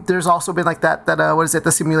then there's also been like that what is it,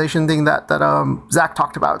 the simulation thing that Zach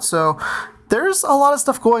talked about. So there's a lot of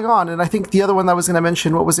stuff going on. And I think the other one that I was going to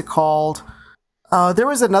mention, what was it called? There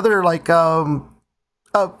was another like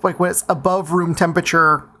when it's above room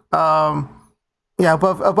temperature.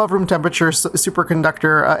 Above room temperature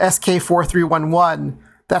superconductor, SK4311,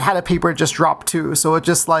 that had a paper just dropped too. So it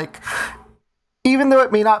just like, even though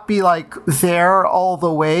it may not be like there all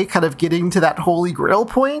the way, kind of getting to that holy grail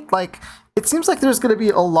point, like it seems like there's going to be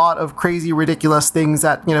a lot of crazy, ridiculous things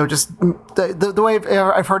that, just the way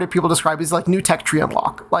I've heard it people describe is like new tech tree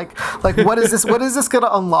unlock. Like what is this? What is this going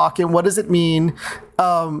to unlock, and what does it mean?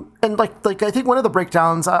 And like I think one of the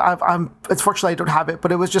breakdowns, I'm unfortunately I don't have it,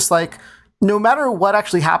 but it was just like, no matter what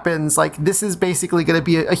actually happens, like this is basically going to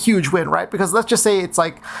be a huge win, right? Because let's just say it's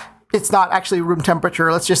like, it's not actually room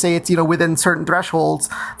temperature. Let's just say it's, within certain thresholds.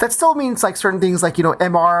 That still means like certain things like,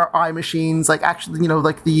 MRI machines, like actually,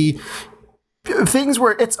 like the things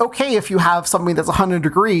where it's okay if you have something that's 100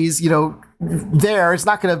 degrees, there, it's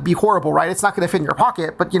not going to be horrible, right? It's not going to fit in your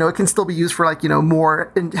pocket, but, it can still be used for like,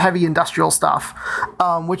 more heavy industrial stuff,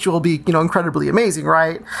 which will be, incredibly amazing,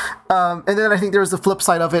 right? And then I think there's the flip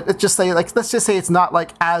side of it. It's just say like, let's just say it's not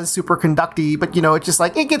like as superconducty, but, it's just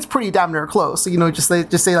like, it gets pretty damn near close. So, just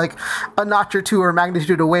say like a notch or 2 or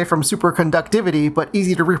magnitude away from superconductivity, but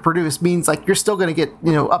easy to reproduce means like you're still going to get,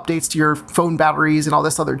 updates to your phone batteries and all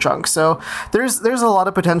this other junk. So there's a lot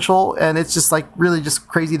of potential, and it's just like really just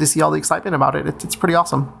crazy to see all the excitement about it. It's pretty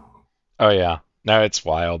awesome. Oh yeah, no, it's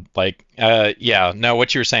wild. Like, what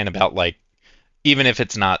you were saying about like, even if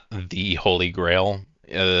it's not the holy grail,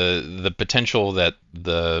 the potential that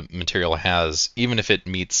the material has, even if it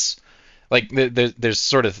meets, like, there's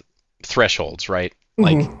sort of thresholds, right? Mm-hmm.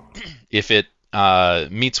 Like, if it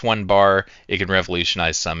meets one bar, it can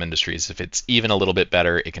revolutionize some industries. If it's even a little bit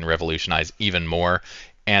better, it can revolutionize even more.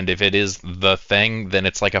 And if it is the thing, then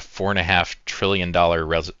it's like a $4.5 trillion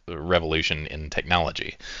revolution in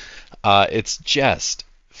technology. It's just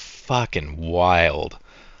fucking wild.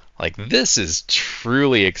 Like, this is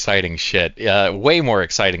truly exciting shit. Way more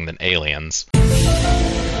exciting than Aliens.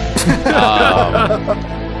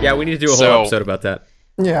 Yeah, we need to do a whole episode about that.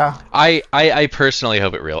 Yeah. I personally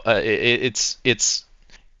hope it's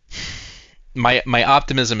my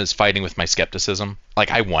optimism is fighting with my skepticism.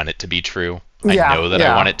 Like, I want it to be true. Yeah, I know that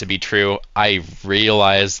yeah. I want it to be true. I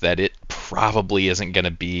realize that it probably isn't going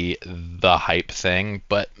to be the hype thing,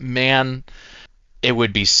 but man, it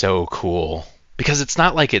would be so cool. Because it's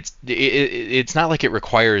not like it's not like it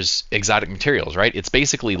requires exotic materials, right? It's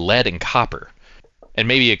basically lead and copper, and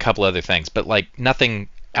maybe a couple other things, but like nothing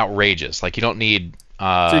outrageous. Like, you don't need.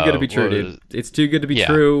 Too good to be true, dude. It's too good to be Yeah.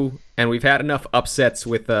 true, and we've had enough upsets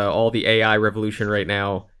with all the AI revolution right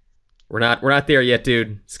now. We're not there yet,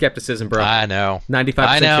 dude. Skepticism, bro. I know. 95%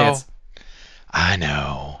 I know. chance. I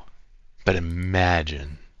know. But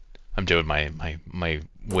imagine, I'm doing my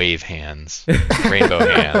wave hands, rainbow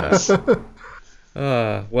hands.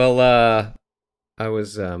 I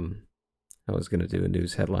was gonna do a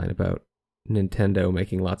news headline about Nintendo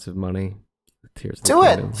making lots of money. Tears of the Do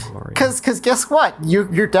it, Kingdom, Mario. because guess what?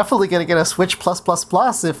 You're definitely gonna get a Switch plus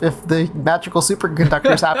if the magical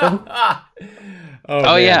superconductors happen. Oh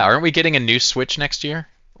man. yeah, aren't we getting a new Switch next year?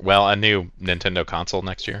 Well, a new Nintendo console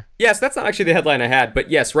next year. Yes, that's not actually the headline I had, but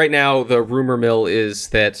yes, right now the rumor mill is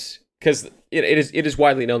that because it is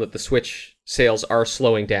widely known that the Switch sales are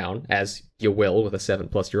slowing down, as you will with a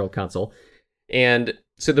 7+ year old console, and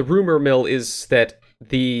so the rumor mill is that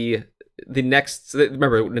the next,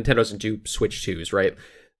 remember, Nintendo doesn't do Switch 2s, right?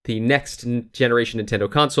 The next generation Nintendo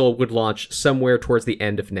console would launch somewhere towards the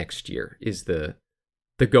end of next year, is the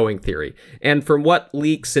going theory. And from what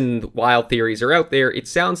leaks and wild theories are out there, it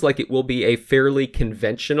sounds like it will be a fairly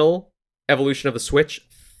conventional evolution of the Switch.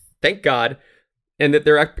 Thank God. And that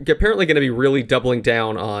they're apparently going to be really doubling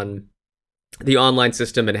down on the online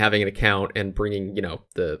system and having an account and bringing,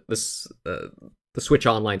 the Switch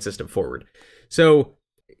online system forward. So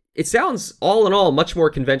it sounds, all in all, much more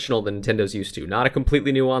conventional than Nintendo's used to. Not a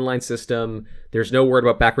completely new online system. There's no word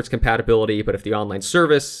about backwards compatibility, but if the online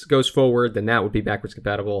service goes forward, then that would be backwards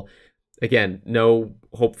compatible. Again,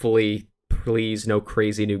 hopefully, please, no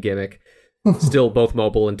crazy new gimmick. Still both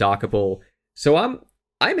mobile and dockable. So I'm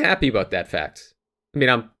happy about that fact. I mean,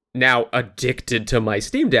 I'm now addicted to my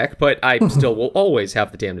Steam Deck, but I still will always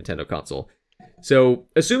have the damn Nintendo console. So,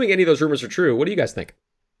 assuming any of those rumors are true, what do you guys think?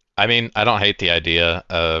 I mean, I don't hate the idea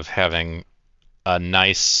of having a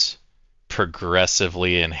nice,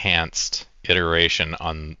 progressively enhanced iteration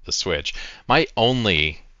on the Switch. My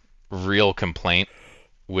only real complaint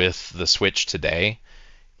with the Switch today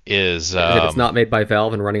is that it's not made by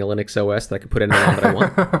Valve and running a Linux OS that I can put anything on that I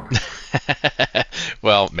want.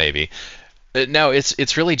 Well, maybe. No,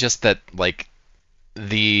 it's really just that, like,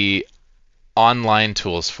 the online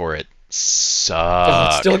tools for it suck. Oh,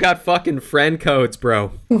 it's still got fucking friend codes,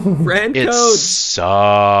 bro. Friend It codes.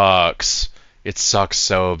 sucks. It sucks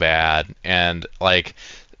so bad. And like,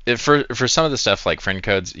 for some of the stuff like friend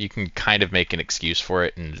codes, you can kind of make an excuse for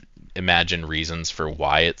it and imagine reasons for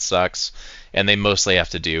why it sucks, and they mostly have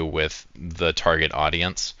to do with the target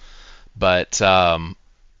audience. But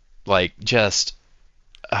like, just,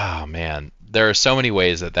 oh man, there are so many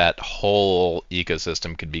ways that whole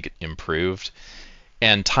ecosystem could be improved.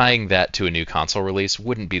 And tying that to a new console release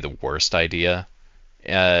wouldn't be the worst idea,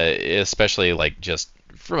 especially like just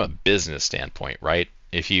from a business standpoint, right?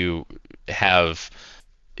 If you have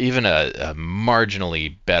even a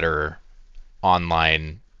marginally better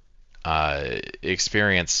online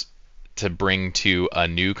experience to bring to a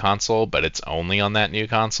new console, but it's only on that new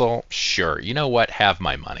console, sure. You know what? Have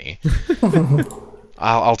my money.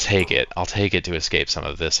 I'll take it. I'll take it to escape some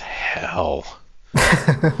of this hell.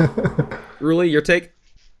 Ruli, your take?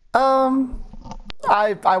 I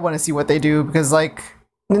want to see what they do, because like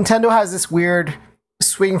Nintendo has this weird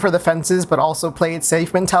swing for the fences but also play it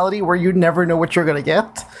safe mentality where you never know what you're gonna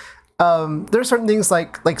get. There's certain things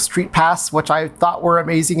like Street Pass, which I thought were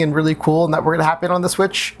amazing and really cool and that were gonna happen on the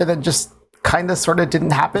Switch, and then just kind of sort of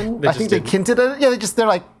didn't happen. I think they hinted at it. Yeah, they're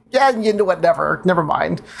like, yeah, you know what, never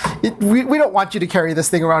mind. We don't want you to carry this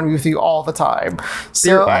thing around with you all the time.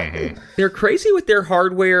 So They're crazy with their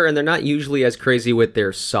hardware, and they're not usually as crazy with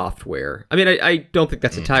their software. I mean, I don't think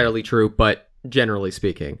that's entirely true, but generally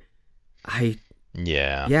speaking, I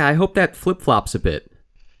hope that flip-flops a bit.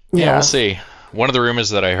 Yeah, we'll see. One of the rumors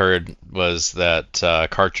that I heard was that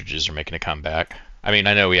cartridges are making a comeback. I mean,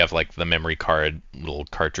 I know we have like the memory card, little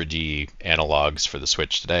cartridgey analogs for the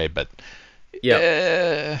Switch today, but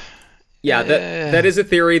that is a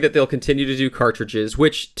theory that they'll continue to do cartridges,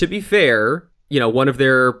 which, to be fair, one of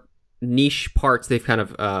their niche parts they've kind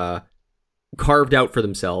of carved out for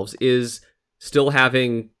themselves is still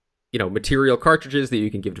having, material cartridges that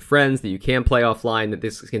you can give to friends, that you can play offline, that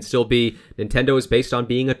this can still be, Nintendo is based on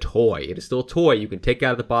being a toy. It is still a toy you can take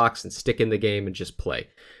out of the box and stick in the game and just play.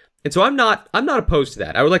 And so I'm not opposed to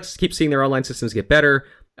that. I would like to keep seeing their online systems get better.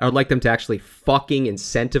 I would like them to actually fucking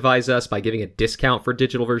incentivize us by giving a discount for a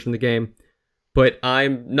digital version of the game. But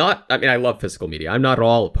I'm not, I mean, I love physical media. I'm not at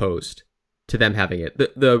all opposed to them having it.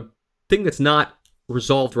 The thing that's not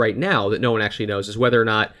resolved right now that no one actually knows is whether or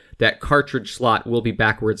not that cartridge slot will be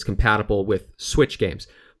backwards compatible with Switch games.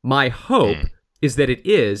 My hope is that it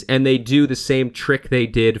is, and they do the same trick they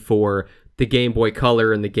did for the Game Boy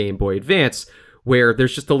Color and the Game Boy Advance, where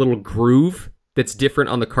there's just a little groove that's different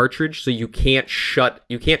on the cartridge, so you can't shove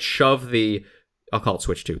the, I'll call it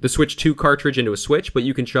Switch 2, the Switch 2 cartridge into a Switch, but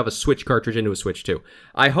you can shove a Switch cartridge into a Switch 2.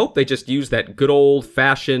 I hope they just use that good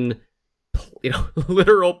old-fashioned,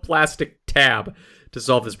 literal plastic tab to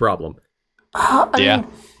solve this problem. I mean,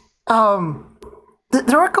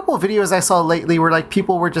 there were a couple of videos I saw lately where like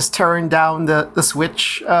people were just tearing down the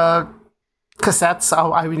Switch cassettes.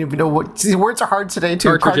 Oh, I don't even know what the words are hard today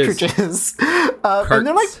too. Cartridges. And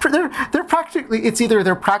they're like they're practically, it's either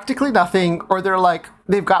they're practically nothing or they're like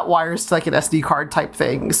they've got wires to like an SD card type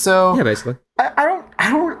thing. So yeah, basically. I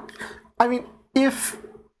mean, if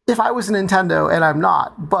I was a Nintendo, and I'm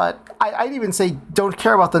not, but I'd even say don't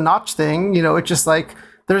care about the notch thing. It's just like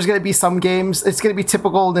there's going to be some games, it's going to be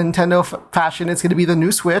typical Nintendo fashion. It's going to be the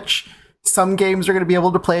new Switch. Some games are going to be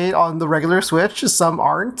able to play it on the regular Switch, some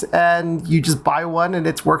aren't, and you just buy one and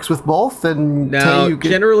it works with both. And now,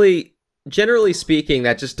 generally speaking,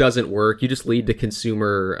 that just doesn't work. You just lead to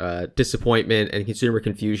consumer disappointment and consumer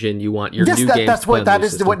confusion. You want your new games. That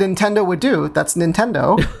is what Nintendo would do. That's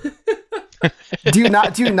Nintendo. Do you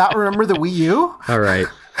not remember the Wii U? All right.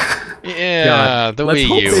 Yeah, God, the let's Wii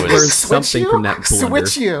hope U they learn was something from that blunder.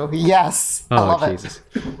 Switch U, yes. I love Jesus.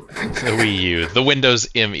 The Wii U, the Windows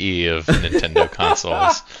ME of Nintendo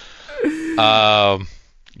consoles.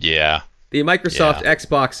 Yeah. The Microsoft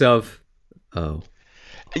Xbox of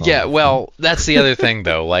Yeah, well, that's the other thing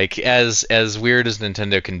though. Like as weird as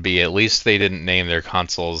Nintendo can be, at least they didn't name their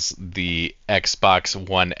consoles the Xbox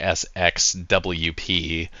One SX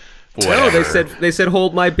WP. Whatever. No, they said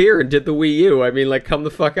hold my beer and did the Wii U. I mean, like, come the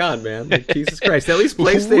fuck on, man. Like, Jesus Christ. At least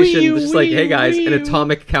PlayStation was just like, hey guys, an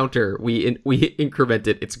atomic counter. We increment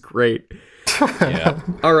it. It's great. Yeah.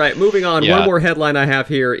 All right, moving on. Yeah. One more headline I have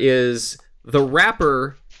here is the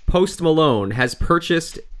rapper Post Malone has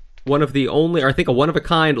purchased one of the only, or I think a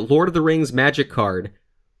one-of-a-kind Lord of the Rings magic card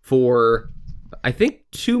for, I think,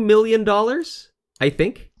 $2 million, I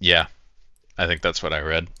think. Yeah, I think that's what I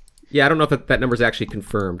read. Yeah, I don't know if that number is actually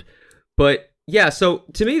confirmed. But, yeah, so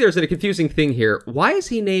to me, there's a confusing thing here. Why is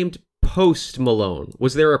he named Post Malone?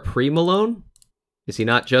 Was there a pre-Malone? Is he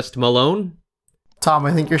not just Malone? Tom,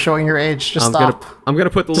 I think you're showing your age. Just stop. I'm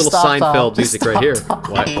gonna put the little Seinfeld music right here.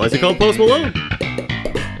 Why is he called Post Malone?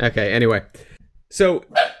 Okay, anyway. So,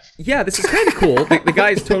 yeah, this is kind of cool. The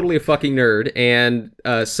guy is totally a fucking nerd, and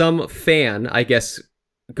some fan, I guess,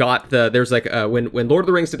 got there's like when Lord of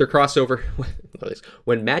the Rings did their crossover,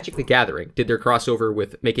 when Magic the Gathering did their crossover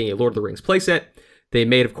with making a Lord of the Rings playset, they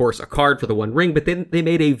made, of course, a card for the One Ring, but then they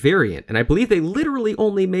made a variant, and I believe they literally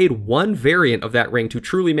only made one variant of that ring to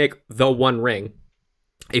truly make the One Ring.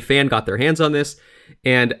 A fan got their hands on this,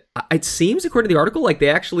 and it seems, according to the article, like they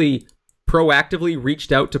actually proactively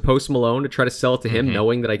reached out to Post Malone to try to sell it to him,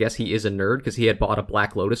 knowing that I guess he is a nerd because he had bought a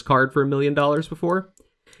Black Lotus card for $1 million before.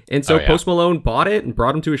 And so Post Malone bought it and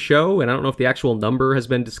brought him to a show, and I don't know if the actual number has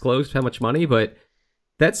been disclosed, how much money, but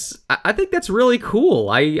I think that's really cool.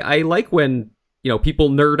 I like when, people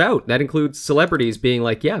nerd out. That includes celebrities being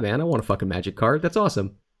like, yeah, man, I want a fucking Magic card. That's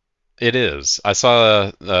awesome. It is. I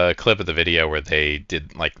saw a clip of the video where they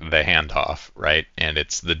did like the handoff, right? And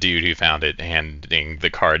it's the dude who found it handing the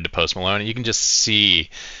card to Post Malone, and you can just see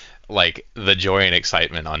like the joy and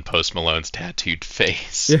excitement on Post Malone's tattooed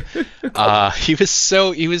face. He was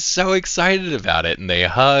so excited about it, and they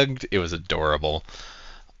hugged. It was adorable.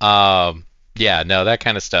 Yeah, no, that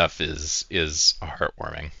kind of stuff is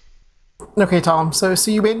heartwarming. Okay, Tom, so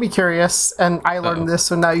you made me curious, and I learned this,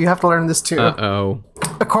 so now you have to learn this too.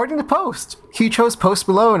 According to Post, he chose Post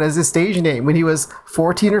Malone as his stage name when he was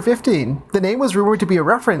 14 or 15. The name was rumored to be a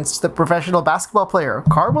reference to the professional basketball player,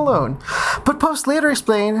 Karl Malone. But Post later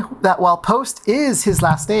explained that while Post is his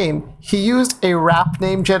last name, he used a rap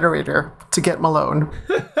name generator to get Malone.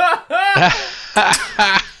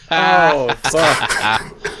 Oh,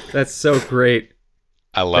 fuck. That's so great.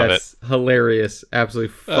 I love That's hilarious.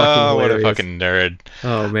 Absolutely fucking hilarious. What a fucking nerd.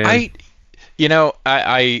 Oh, man.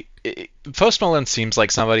 Post Malone seems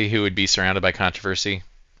like somebody who would be surrounded by controversy,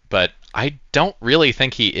 but I don't really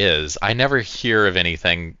think he is. I never hear of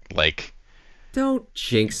anything like... Don't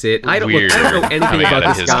jinx it. I don't weird know anything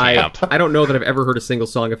about this guy. Camp. I don't know that I've ever heard a single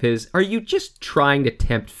song of his. Are you just trying to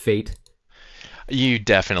tempt fate? You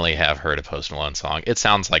definitely have heard a Post Malone song. It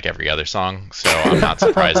sounds like every other song, so I'm not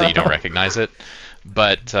surprised that you don't recognize it.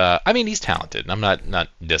 But I mean, he's talented. I'm not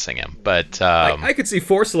dissing him, but I could see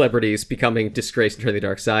 4 celebrities becoming disgraced and turning the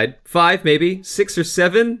dark side. 5, maybe 6 or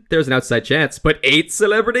 7. There's an outside chance, but 8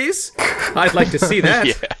 celebrities? I'd like to see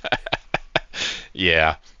that.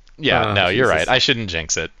 Yeah. No, you're right. I shouldn't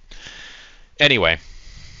jinx it. Anyway.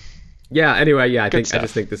 Yeah. I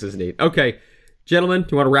just think this is neat. Okay, gentlemen, do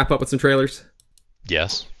you want to wrap up with some trailers?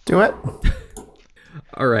 Yes. Do it.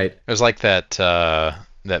 All right. It was like that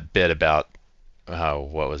bit about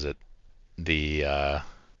what was it? The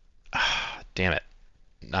damn it,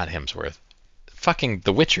 not Hemsworth. Fucking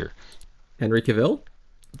The Witcher. Henry Cavill?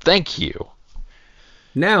 Thank you.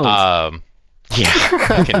 Nouns.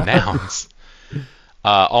 Fucking nouns.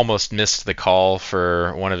 Almost missed the call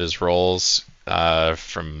for one of his roles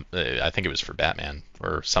from I think it was for Batman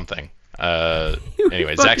or something.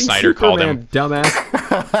 Anyway, Zack Snyder called him dumbass.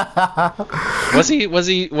 Was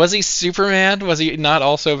he Superman? Was he not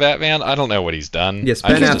also Batman? I don't know what he's done. Yes, I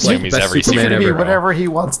Ben just assume Affleck, he's best every Superman Superman ever. Be whatever he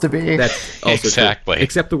wants to be. That's also Exactly. true.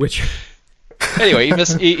 Except The Witcher. Anyway,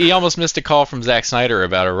 he almost missed a call from Zack Snyder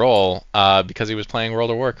about a role because he was playing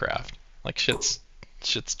World of Warcraft. Like shit's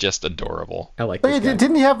just adorable. I like this guy.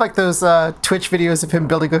 Didn't he have like those Twitch videos of him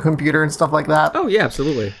building a computer and stuff like that? Oh yeah,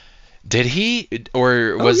 absolutely. Did he,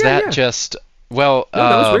 or was that just? Well, no,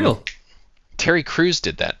 that was real. Terry Crews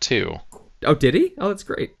did that too. Oh, did he? Oh, that's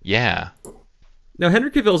great. Yeah. Now, Henry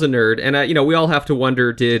Cavill's a nerd, and we all have to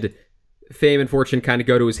wonder: did fame and fortune kind of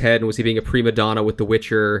go to his head, and was he being a prima donna with The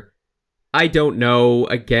Witcher? I don't know.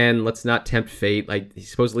 Again, let's not tempt fate. Like,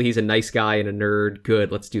 supposedly he's a nice guy and a nerd.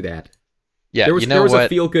 Good, let's do that. Yeah, there was a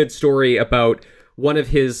feel-good story about one of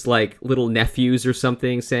his like little nephews or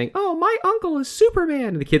something saying, "Oh, my uncle is Superman,"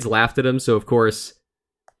 and the kids laughed at him. So of course,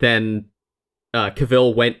 then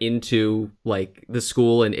Cavill went into like the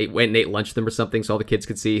school and went and ate lunch with them or something, so all the kids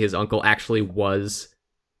could see his uncle actually was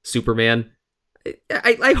Superman.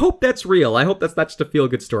 I hope that's real. I hope that's not just a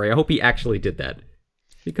feel-good story. I hope he actually did that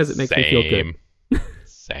because it makes me feel good.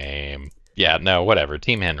 Same. Yeah. No. Whatever.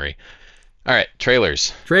 Team Henry. All right.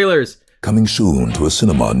 Trailers. Coming soon to a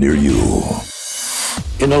cinema near you.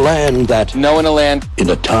 In a land that... No, in a land...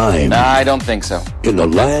 In a time... I don't think so. In a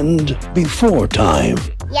land before time.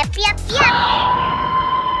 Yep.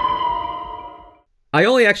 I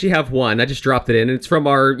only actually have one. I just dropped it in, and it's from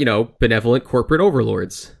our, benevolent corporate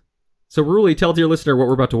overlords. So, Ruli, tell dear listener what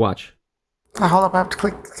we're about to watch. Hold up, I have to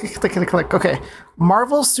click. Okay.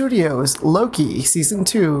 Marvel Studios, Loki, Season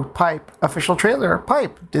 2, Pipe, official trailer,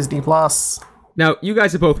 Pipe, Disney+. Now, you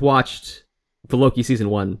guys have both watched the Loki Season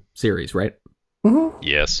 1 series, right? Mm-hmm.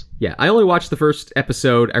 Yes. Yeah, I only watched the first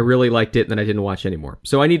episode. I really liked it, and then I didn't watch anymore.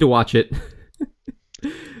 So I need to watch it.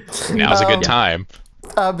 Now's a good time.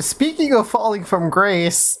 Speaking of falling from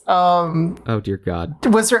grace, oh dear God,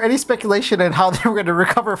 was there any speculation on how they were going to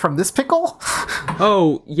recover from this pickle?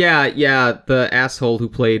 Oh yeah, the asshole who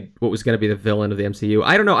played what was going to be the villain of the MCU.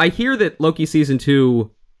 I don't know. I hear that Loki Season 2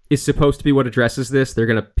 is supposed to be what addresses this. They're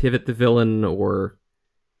going to pivot the villain or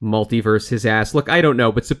multiverse his ass. Look, I don't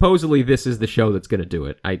know, but supposedly this is the show that's going to do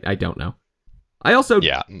it. I don't know. I also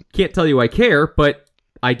can't tell you I care, but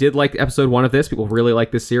I did like episode 1 of this. People really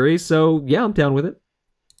like this series, so yeah, I'm down with it.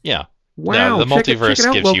 Yeah. Wow. No, the multiverse check it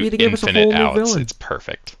out, gives Loki, you to give us a infinite whole new outs. villain. It's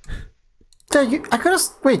perfect. I could have...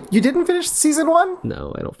 Wait, you didn't finish Season 1?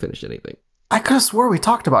 No, I don't finish anything. I could have swore we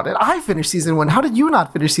talked about it. I finished Season 1. How did you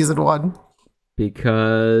not finish Season 1?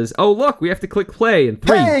 Because... Oh, look, we have to click play in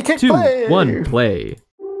 3, 2, 1, play.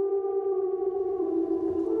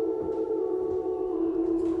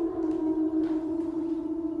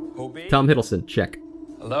 Tom Hiddleston, check.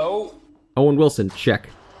 Hello? Owen Wilson, check.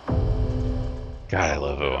 God, I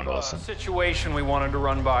love Owen Wilson. Situation we wanted to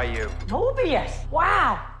run by you. Mobius!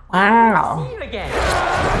 Wow! Wow. See you again.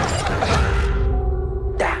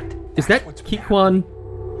 Is that Kikwan?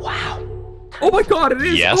 Wow. Oh my God, it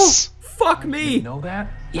is! Yes. Oh, fuck me! You know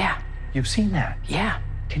that? Yeah. You've seen that? Yeah.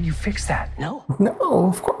 Can you fix that? No. No,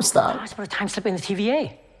 of course not. I spent time slipping the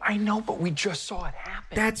TVA. I know, but we just saw it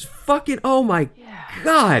happen. That's fucking... Oh my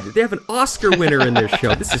God! They have an Oscar winner in their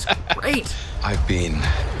show. This is great! I've been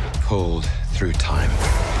pulled through time.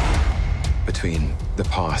 Between the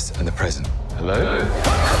past and the present. Hello?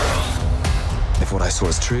 If what I saw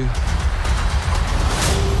is true,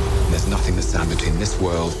 there's nothing to stand between this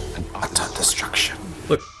world and utter destruction.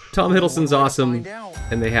 Look, Tom Hiddleston's awesome,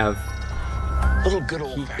 and they have... Little good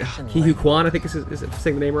old-fashioned... Ki-Hu Kwan, I think is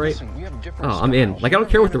saying the name right? Oh, I'm in. Like, I don't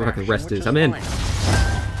care what the rest is. I'm in.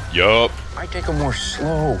 Yup. I take a more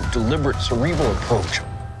slow, deliberate, cerebral approach.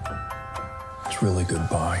 It's really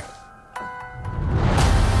goodbye.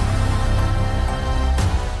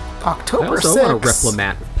 October I also 6th. want a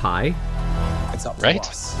Replimat with pie. It's up to Right.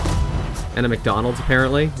 us. And a McDonald's,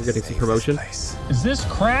 apparently. We're getting some promotion. Is this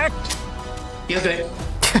cracked?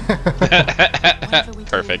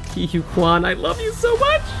 Perfect. Kihu Kwan, I love you so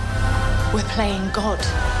much! We're playing God.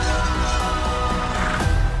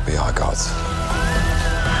 We are gods.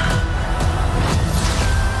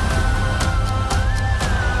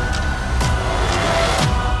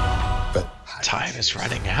 But Time is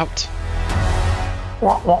running out.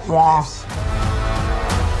 Wah, wah, wah.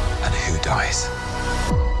 and who dies?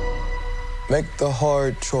 Make the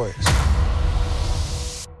hard choice.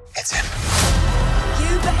 It's him.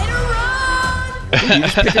 You better run! You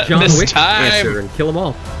just pick a John This Wick time. answer and kill them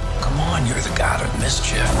all. Come on, you're the god of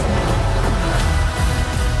mischief.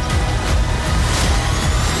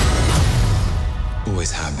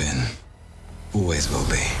 Always have been. Always will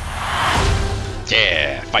be.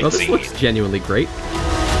 Yeah, fight Well, this scene. looks genuinely great.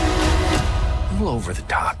 A little over the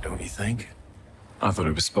top, don't you think? I thought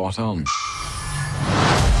it was spot on.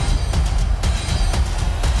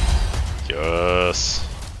 Yes.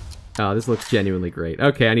 Oh, this looks genuinely great.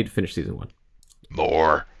 Okay, I need to finish season 1.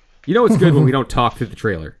 More. You know it's good when we don't talk through the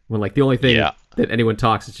trailer. When like the only thing Yeah. that anyone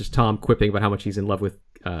talks is just Tom quipping about how much he's in love with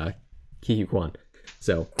Kihu Kwan.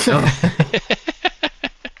 So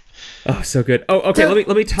oh, so good. Oh, okay, let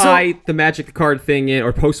me tie the Magic card thing in,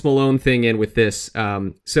 or Post Malone thing in with this.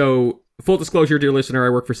 So full disclosure, dear listener, I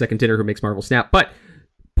work for Second Dinner, who makes Marvel Snap, but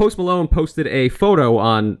Post Malone posted a photo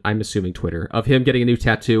on, I'm assuming, Twitter, of him getting a new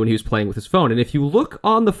tattoo, and he was playing with his phone. And if you look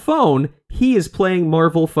on the phone, he is playing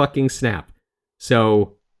Marvel fucking Snap.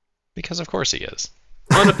 So, Because of course he is.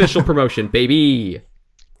 unofficial promotion, baby.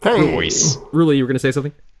 Hey. Voice. Ruli, you were going to say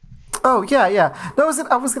something? Oh, yeah. No,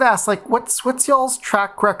 I was gonna ask, like, what's y'all's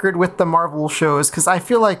track record with the Marvel shows? Because I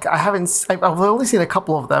feel like I've only seen a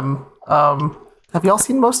couple of them. Have y'all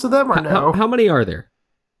seen most of them, or no? How many are there?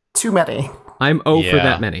 Too many. I'm for Yeah.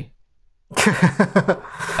 that many.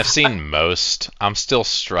 I've seen most. I'm still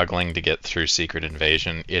struggling to get through Secret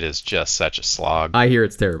Invasion. It is just such a slog. I hear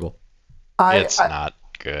it's terrible. It's not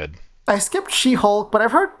good. I skipped She-Hulk, but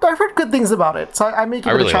I've heard good things about it, so I may give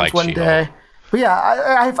it really a chance like one She-Hulk. day. But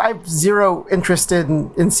yeah, I've zero interest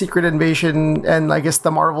in Secret Invasion and I guess the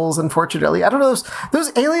Marvels. Unfortunately, I don't know,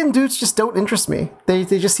 those alien dudes just don't interest me. They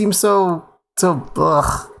just seem so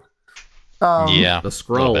ugh. Yeah. The a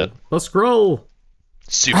Skrull. little bit. The Skrull.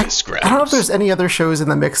 Super Scrubs. I don't know if there's any other shows in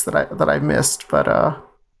the mix that I missed, but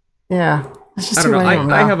yeah, it's just I don't too know. many of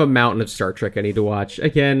them I now. have a mountain of Star Trek I need to watch.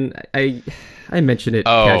 Again, I mention it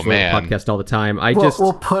Oh, casually man. on the podcast all the time.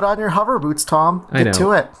 We'll put on your hover boots, Tom. I know. Get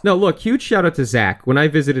to it. No, look, huge shout out to Zach. When I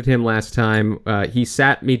visited him last time, he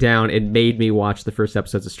sat me down and made me watch the first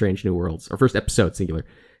episodes of Strange New Worlds, or first episode, singular.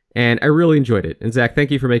 And I really enjoyed it. And Zach,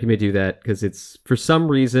 thank you for making me do that, because it's, for some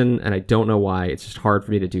reason, and I don't know why, it's just hard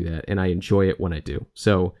for me to do that, and I enjoy it when I do.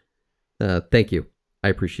 So, thank you. I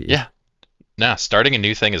appreciate it. Yeah. Nah, starting a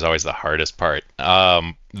new thing is always the hardest part.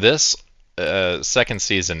 This second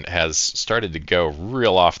season has started to go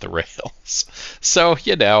real off the rails. So,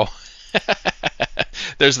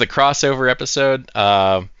 there's the crossover episode.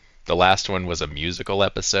 The last one was a musical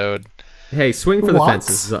episode. Hey, swing for the What?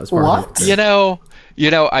 fences. As far as I'm concerned.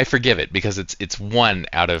 I forgive it because it's one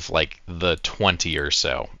out of like the 20 or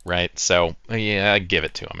so, right? So yeah, I give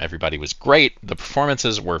it to him. Everybody was great. The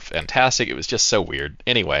performances were fantastic. It was just so weird.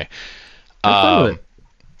 Anyway, Have fun with it.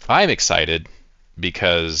 I'm excited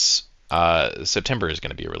because September is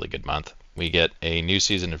going to be a really good month. We get a new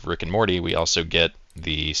season of Rick and Morty. We also get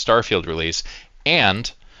the Starfield release and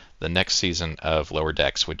the next season of Lower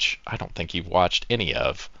Decks, which I don't think you've watched any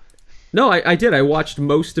of. No, I did. I watched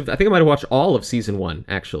most of... I think I might have watched all of season 1,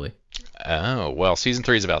 actually. Oh, well, season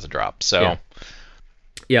 3 is about to drop, so...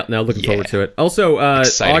 Yeah, now looking forward to it. Also,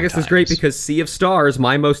 Exciting August is great times. because Sea of Stars,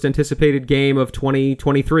 my most anticipated game of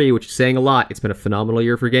 2023, which is saying a lot. It's been a phenomenal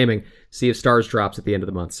year for gaming. Sea of Stars drops at the end of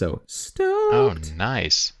the month, so stoked. Oh,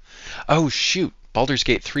 nice. Oh, shoot. Baldur's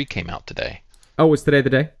Gate 3 came out today. Oh, was today the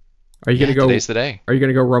day? Are you gonna go? Today's the day. Are you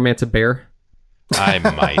gonna go romance a bear? I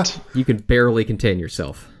might. You can barely contain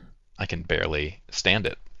yourself. I can barely stand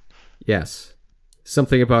it. Yes.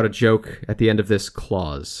 Something about a joke at the end of this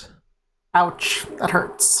clause. Ouch, that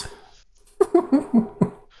hurts.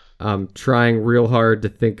 I'm trying real hard to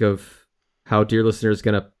think of how dear listener is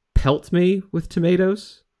gonna pelt me with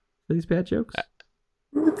tomatoes for these bad jokes.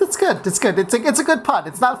 It's good. It's good. It's a good pun.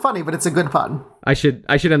 It's not funny, but it's a good pun. I should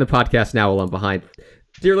end the podcast now while I'm behind.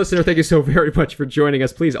 Dear listener, thank you so very much for joining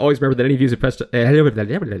us. Please always remember that any views expressed...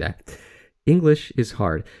 English is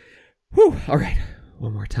hard. Whew, all right.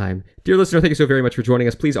 one more time. Dear listener, thank you so very much for joining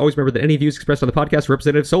us. Please always remember that any views expressed on the podcast are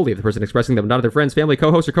representative solely of the person expressing them, not of their friends, family,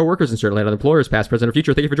 co-hosts, or co-workers, and certainly not other employers, past, present, or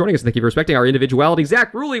future. Thank you for joining us, and thank you for respecting our individuality.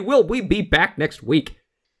 Zach, Ruley, will we be back next week?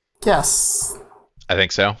 Yes. I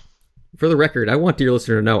think so. For the record, I want dear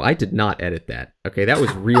listener to know I did not edit that. Okay, that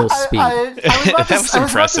was real speed. I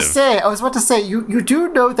was about to say, you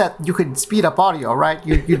do know that you can speed up audio, right?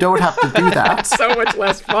 You don't have to do that. So much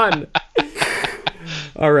less fun.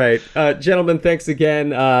 All right, gentlemen, thanks again.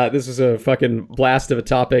 This was a fucking blast of a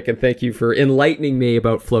topic, and thank you for enlightening me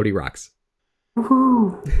about Floaty Rocks.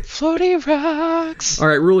 Woohoo! Floaty Rocks! All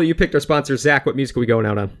right, Ruley, you picked our sponsor. Zach, what music are we going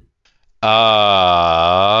out on?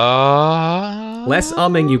 Less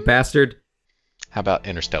umming, you bastard. How about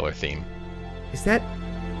Interstellar theme? Is that...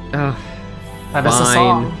 That is a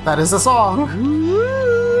song. That is a song.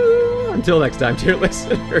 Until next time, dear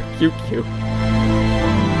listener, QQ.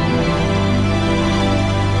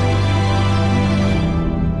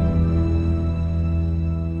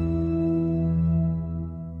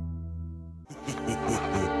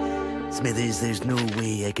 Smithers, there's no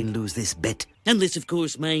way I can lose this bet. Unless, of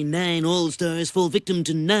course, my 9 All-Stars fall victim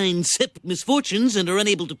to 9 separate misfortunes and are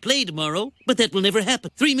unable to play tomorrow. But that will never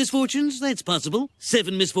happen. 3 misfortunes, that's possible.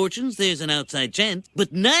 7 misfortunes, there's an outside chance.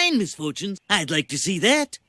 But 9 misfortunes, I'd like to see that.